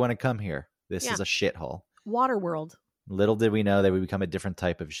 why would they want to come here? This Yeah. is a shithole. Water World. Little did we know they would become a different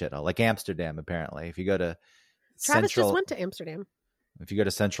type of shithole, like Amsterdam. Apparently, if you go to Travis just went to Amsterdam.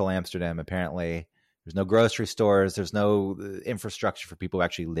 Central Amsterdam, apparently there's no grocery stores, there's no infrastructure for people who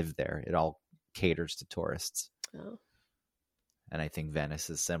actually live there. It all caters to tourists. Oh. And I think Venice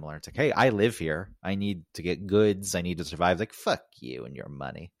is similar. It's like, hey, I live here. I need to get goods. I need to survive. Like, fuck you and your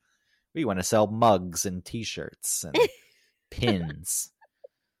money. We want to sell mugs and T-shirts and pins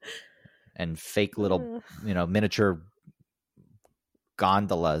and fake little, miniature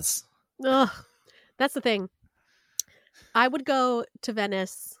gondolas. Ugh. That's the thing. I would go to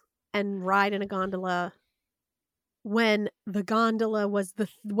Venice and ride in a gondola when the gondola was the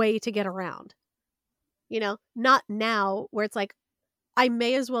way to get around. Not now where it's like, I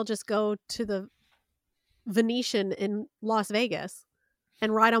may as well just go to the Venetian in Las Vegas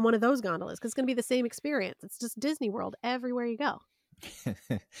and ride on one of those gondolas because it's going to be the same experience. It's just Disney World everywhere you go.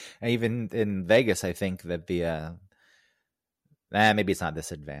 Even in Vegas, I think that maybe it's not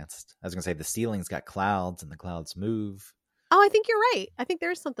this advanced. I was going to say the ceiling's got clouds and the clouds move. Oh, I think you're right. I think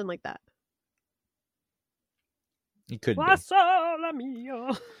there is something like that. It could be. Plaza la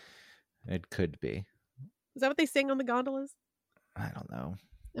mia. It could be. Is that what they sing on the gondolas? I don't know.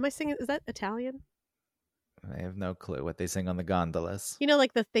 Am I singing? Is that Italian? I have no clue what they sing on the gondolas.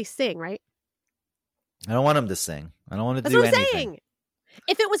 Like they sing, right? I don't want them to sing. I don't want to That's do what I'm anything. saying.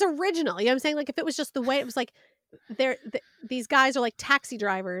 If it was original, you know what I'm saying? Like if it was just the way it was like these guys are like taxi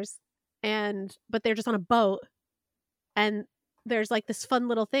drivers but they're just on a boat and there's like this fun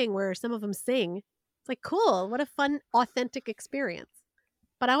little thing where some of them sing. It's like, cool. What a fun, authentic experience.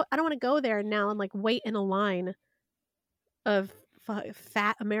 But I don't want to go there now and like wait in a line of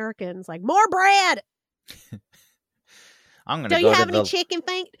fat Americans like, more bread. I'm going Do to you go have to any the chicken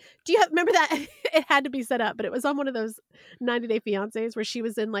thing? Remember that? It had to be set up, but it was on one of those 90 Day Fiancés where she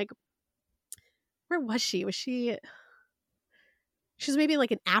was in like, where was she? She was maybe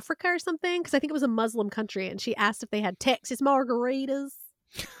like in Africa or something because I think it was a Muslim country, and she asked if they had Texas margaritas,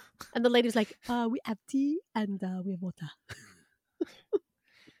 and the lady's like, "We have tea and we have water."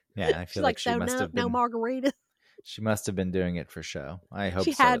 Yeah, I She's feel like, like she "So must no, have no been. margarita." She must have been doing it for show. I hope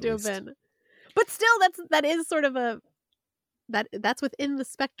She so, had at to have least. been, but still, that is sort of that's within the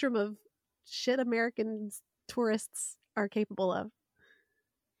spectrum of shit Americans tourists are capable of.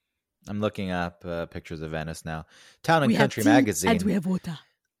 I'm looking up pictures of Venice now. Town and We have Country tea magazine. and we have water.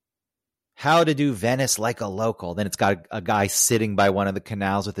 How to do Venice like a local. Then it's got a guy sitting by one of the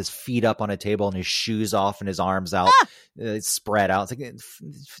canals with his feet up on a table and his shoes off and his arms out, spread out. It's like,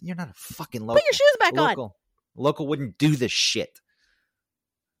 you're not a fucking local. Put your shoes back on. Local wouldn't do this shit.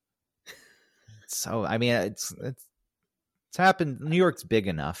 So, I mean, it's happened. New York's big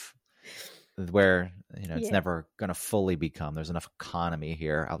enough where, it's Yeah. never going to fully become. There's enough economy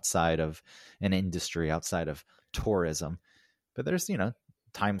here outside of an industry, outside of tourism. But there's,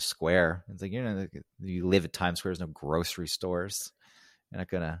 Times Square. It's like, you live at Times Square. There's no grocery stores. You're not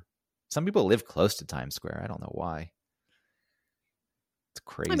going to. Some people live close to Times Square. I don't know why. It's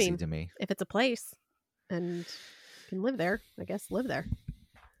crazy to me. If it's a place and you can live there, I guess live there.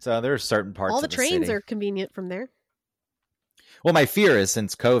 So there are certain parts All the of trains city. are convenient from there. Well, my fear is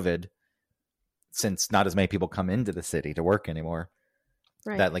since COVID, since not as many people come into the city to work anymore,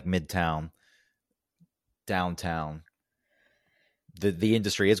 Right. that like Midtown, downtown, the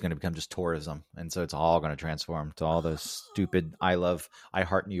industry is going to become just tourism. And so it's all going to transform to all those stupid I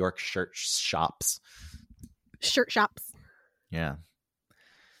Heart New York shirt shops. Shirt shops. Yeah.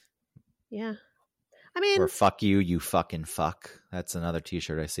 Yeah. I mean, Or fuck you, you fucking fuck. That's another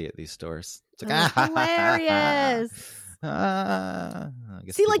T-shirt I see at these stores. It's hilarious. I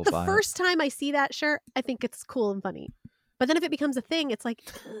guess See, like people the buy it. first time I see that shirt, I think it's cool and funny. But then if it becomes a thing, it's like,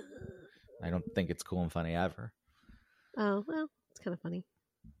 I don't think it's cool and funny ever. oh, well, it's kind of funny.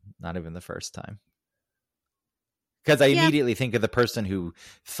 Not even the first time. Because I immediately think of the person who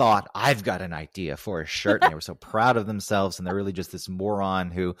thought, I've got an idea for a shirt, and they were so proud of themselves, and they're really just this moron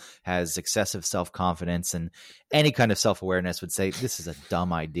who has excessive self-confidence, and any kind of self-awareness would say, this is a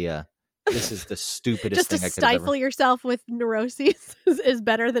dumb idea. This is the stupidest Just thing to I could have stifle ever... yourself with neuroses is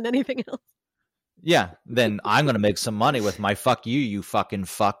better than anything else. Yeah, then I'm going to make some money with my fuck you, you fucking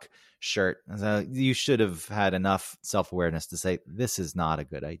fuck shirt. So you should have had enough self-awareness to say, this is not a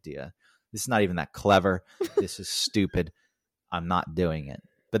good idea. This is not even that clever. This is stupid. I'm not doing it.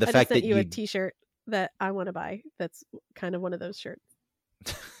 But the I fact just sent that you a T-shirt that I want to buy that's kind of one of those shirts.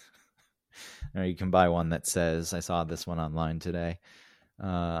 Or you can buy one that says, I saw this one online today.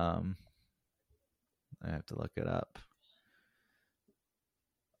 I have to look it up.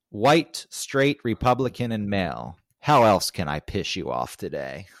 White, straight, Republican, and male. How else can I piss you off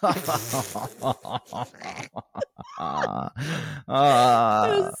today?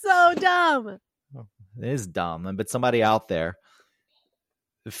 It was so dumb. It is dumb, but somebody out there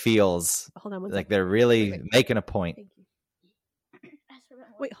feels Hold on one like second. they're really making a point. Thank you.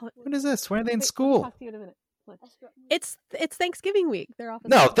 Wait, hold on. What is this? When are they in Wait, I'll school? talk to you in a minute. Hold on. It's Thanksgiving week. They're off.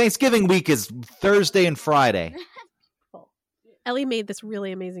 No, Thanksgiving week is Thursday and Friday. Ellie made this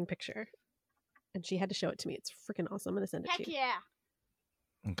really amazing picture, and she had to show it to me. It's freaking awesome. I'm gonna send it to you.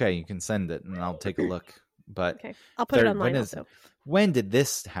 yeah. Okay, you can send it and I'll take a look. But Okay, I'll put it Third- online when is- also. when did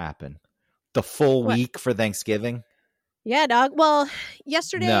this happen? The full What? week for Thanksgiving? Yeah, dog. Well,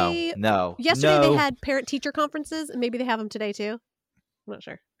 yesterday No. they had parent-teacher conferences, and maybe they have them today too. I'm not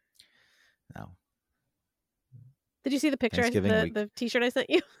sure. No. Did you see the picture? Thanksgiving week. The T-shirt I sent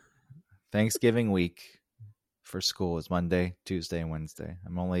you. Thanksgiving week for school is Monday, Tuesday, and Wednesday.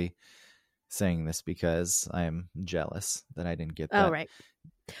 I'm only saying this because I am jealous that I didn't get that. Oh, right.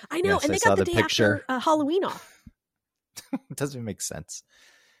 I know, Yes, and I they saw got the the day picture. after Halloween off. It doesn't even make sense.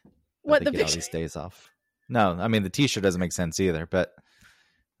 that What, they the get all picture? these days off. No, I mean the T-shirt doesn't make sense either. But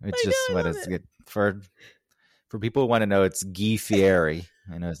it's I just know, I what love is it. it for people who want to know. It's Guy Fieri.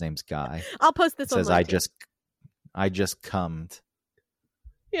 I know his name's Guy. I'll post this It says online. too. I just cummed.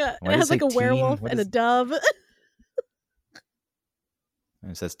 Yeah, Why it does has like it a say werewolf teen? What and a is- dove.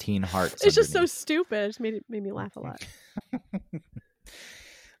 And it says Teen Hearts. It's just so underneath. stupid. It just made me laugh a lot.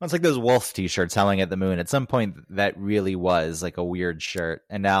 Well, it's like those wolf T-shirts, Howling at the Moon. At some point, that really was like a weird shirt,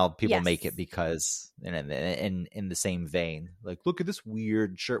 and now people Yes. make it because in the same vein, like, look at this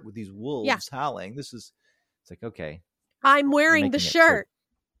weird shirt with these wolves howling. This is, it's like, okay, I'm wearing the making it shirt.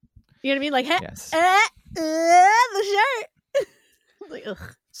 You know what I mean? Like, hey, yes, the shirt. Like,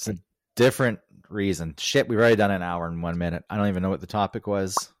 ugh. it's a different reason. Shit, we've already done an hour and 1 minute. I don't even know what the topic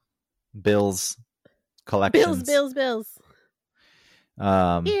was. Bills, collections. Bills. You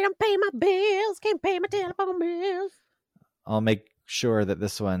don't pay my bills. Can't pay my telephone bills. I'll make sure that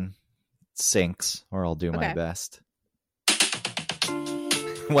this one syncs, or I'll do my Okay. best.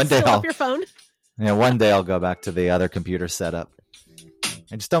 One day Still I'll off your phone. one day I'll go back to the other computer setup.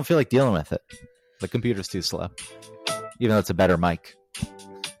 I just don't feel like dealing with it. The computer's too slow, even though it's a better mic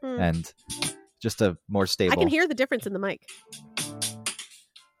and just a more stable. I can hear the difference in the mic.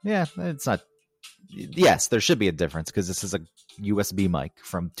 Yeah, it's not. Yes, there should be a difference because this is a USB mic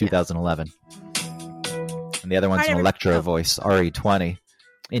from 2011, and the other one's Alright, an Electro oh. Voice RE20,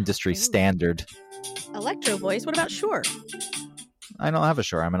 industry Ooh. standard. Electro voice. What about Shure? I don't have a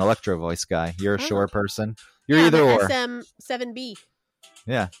Shure. I'm an Electro Voice guy. You're a Oh. Shure person. You're Yeah, either I'm or. an SM7B.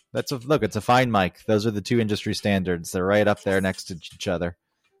 Yeah, look. It's a fine mic. Those are the two industry standards. They're right up there next to each other.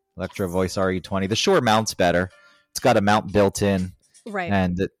 Electro Voice RE20. The Shure mounts better. It's got a mount built in, Right.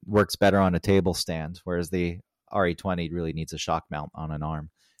 and it works better on a table stand. Whereas the RE20 really needs a shock mount on an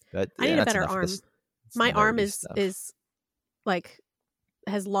arm. But I need a that's better enough of arm. this- it's My arm nerdy is stuff. like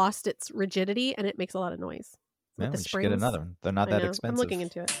has lost its rigidity and it makes a lot of noise. Yeah, With the we should springs. get another one. They're not I that know. expensive. I'm looking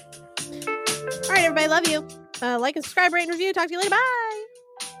into it. All right, everybody. Love you. Like and subscribe, rate and review. Talk to you later. Bye.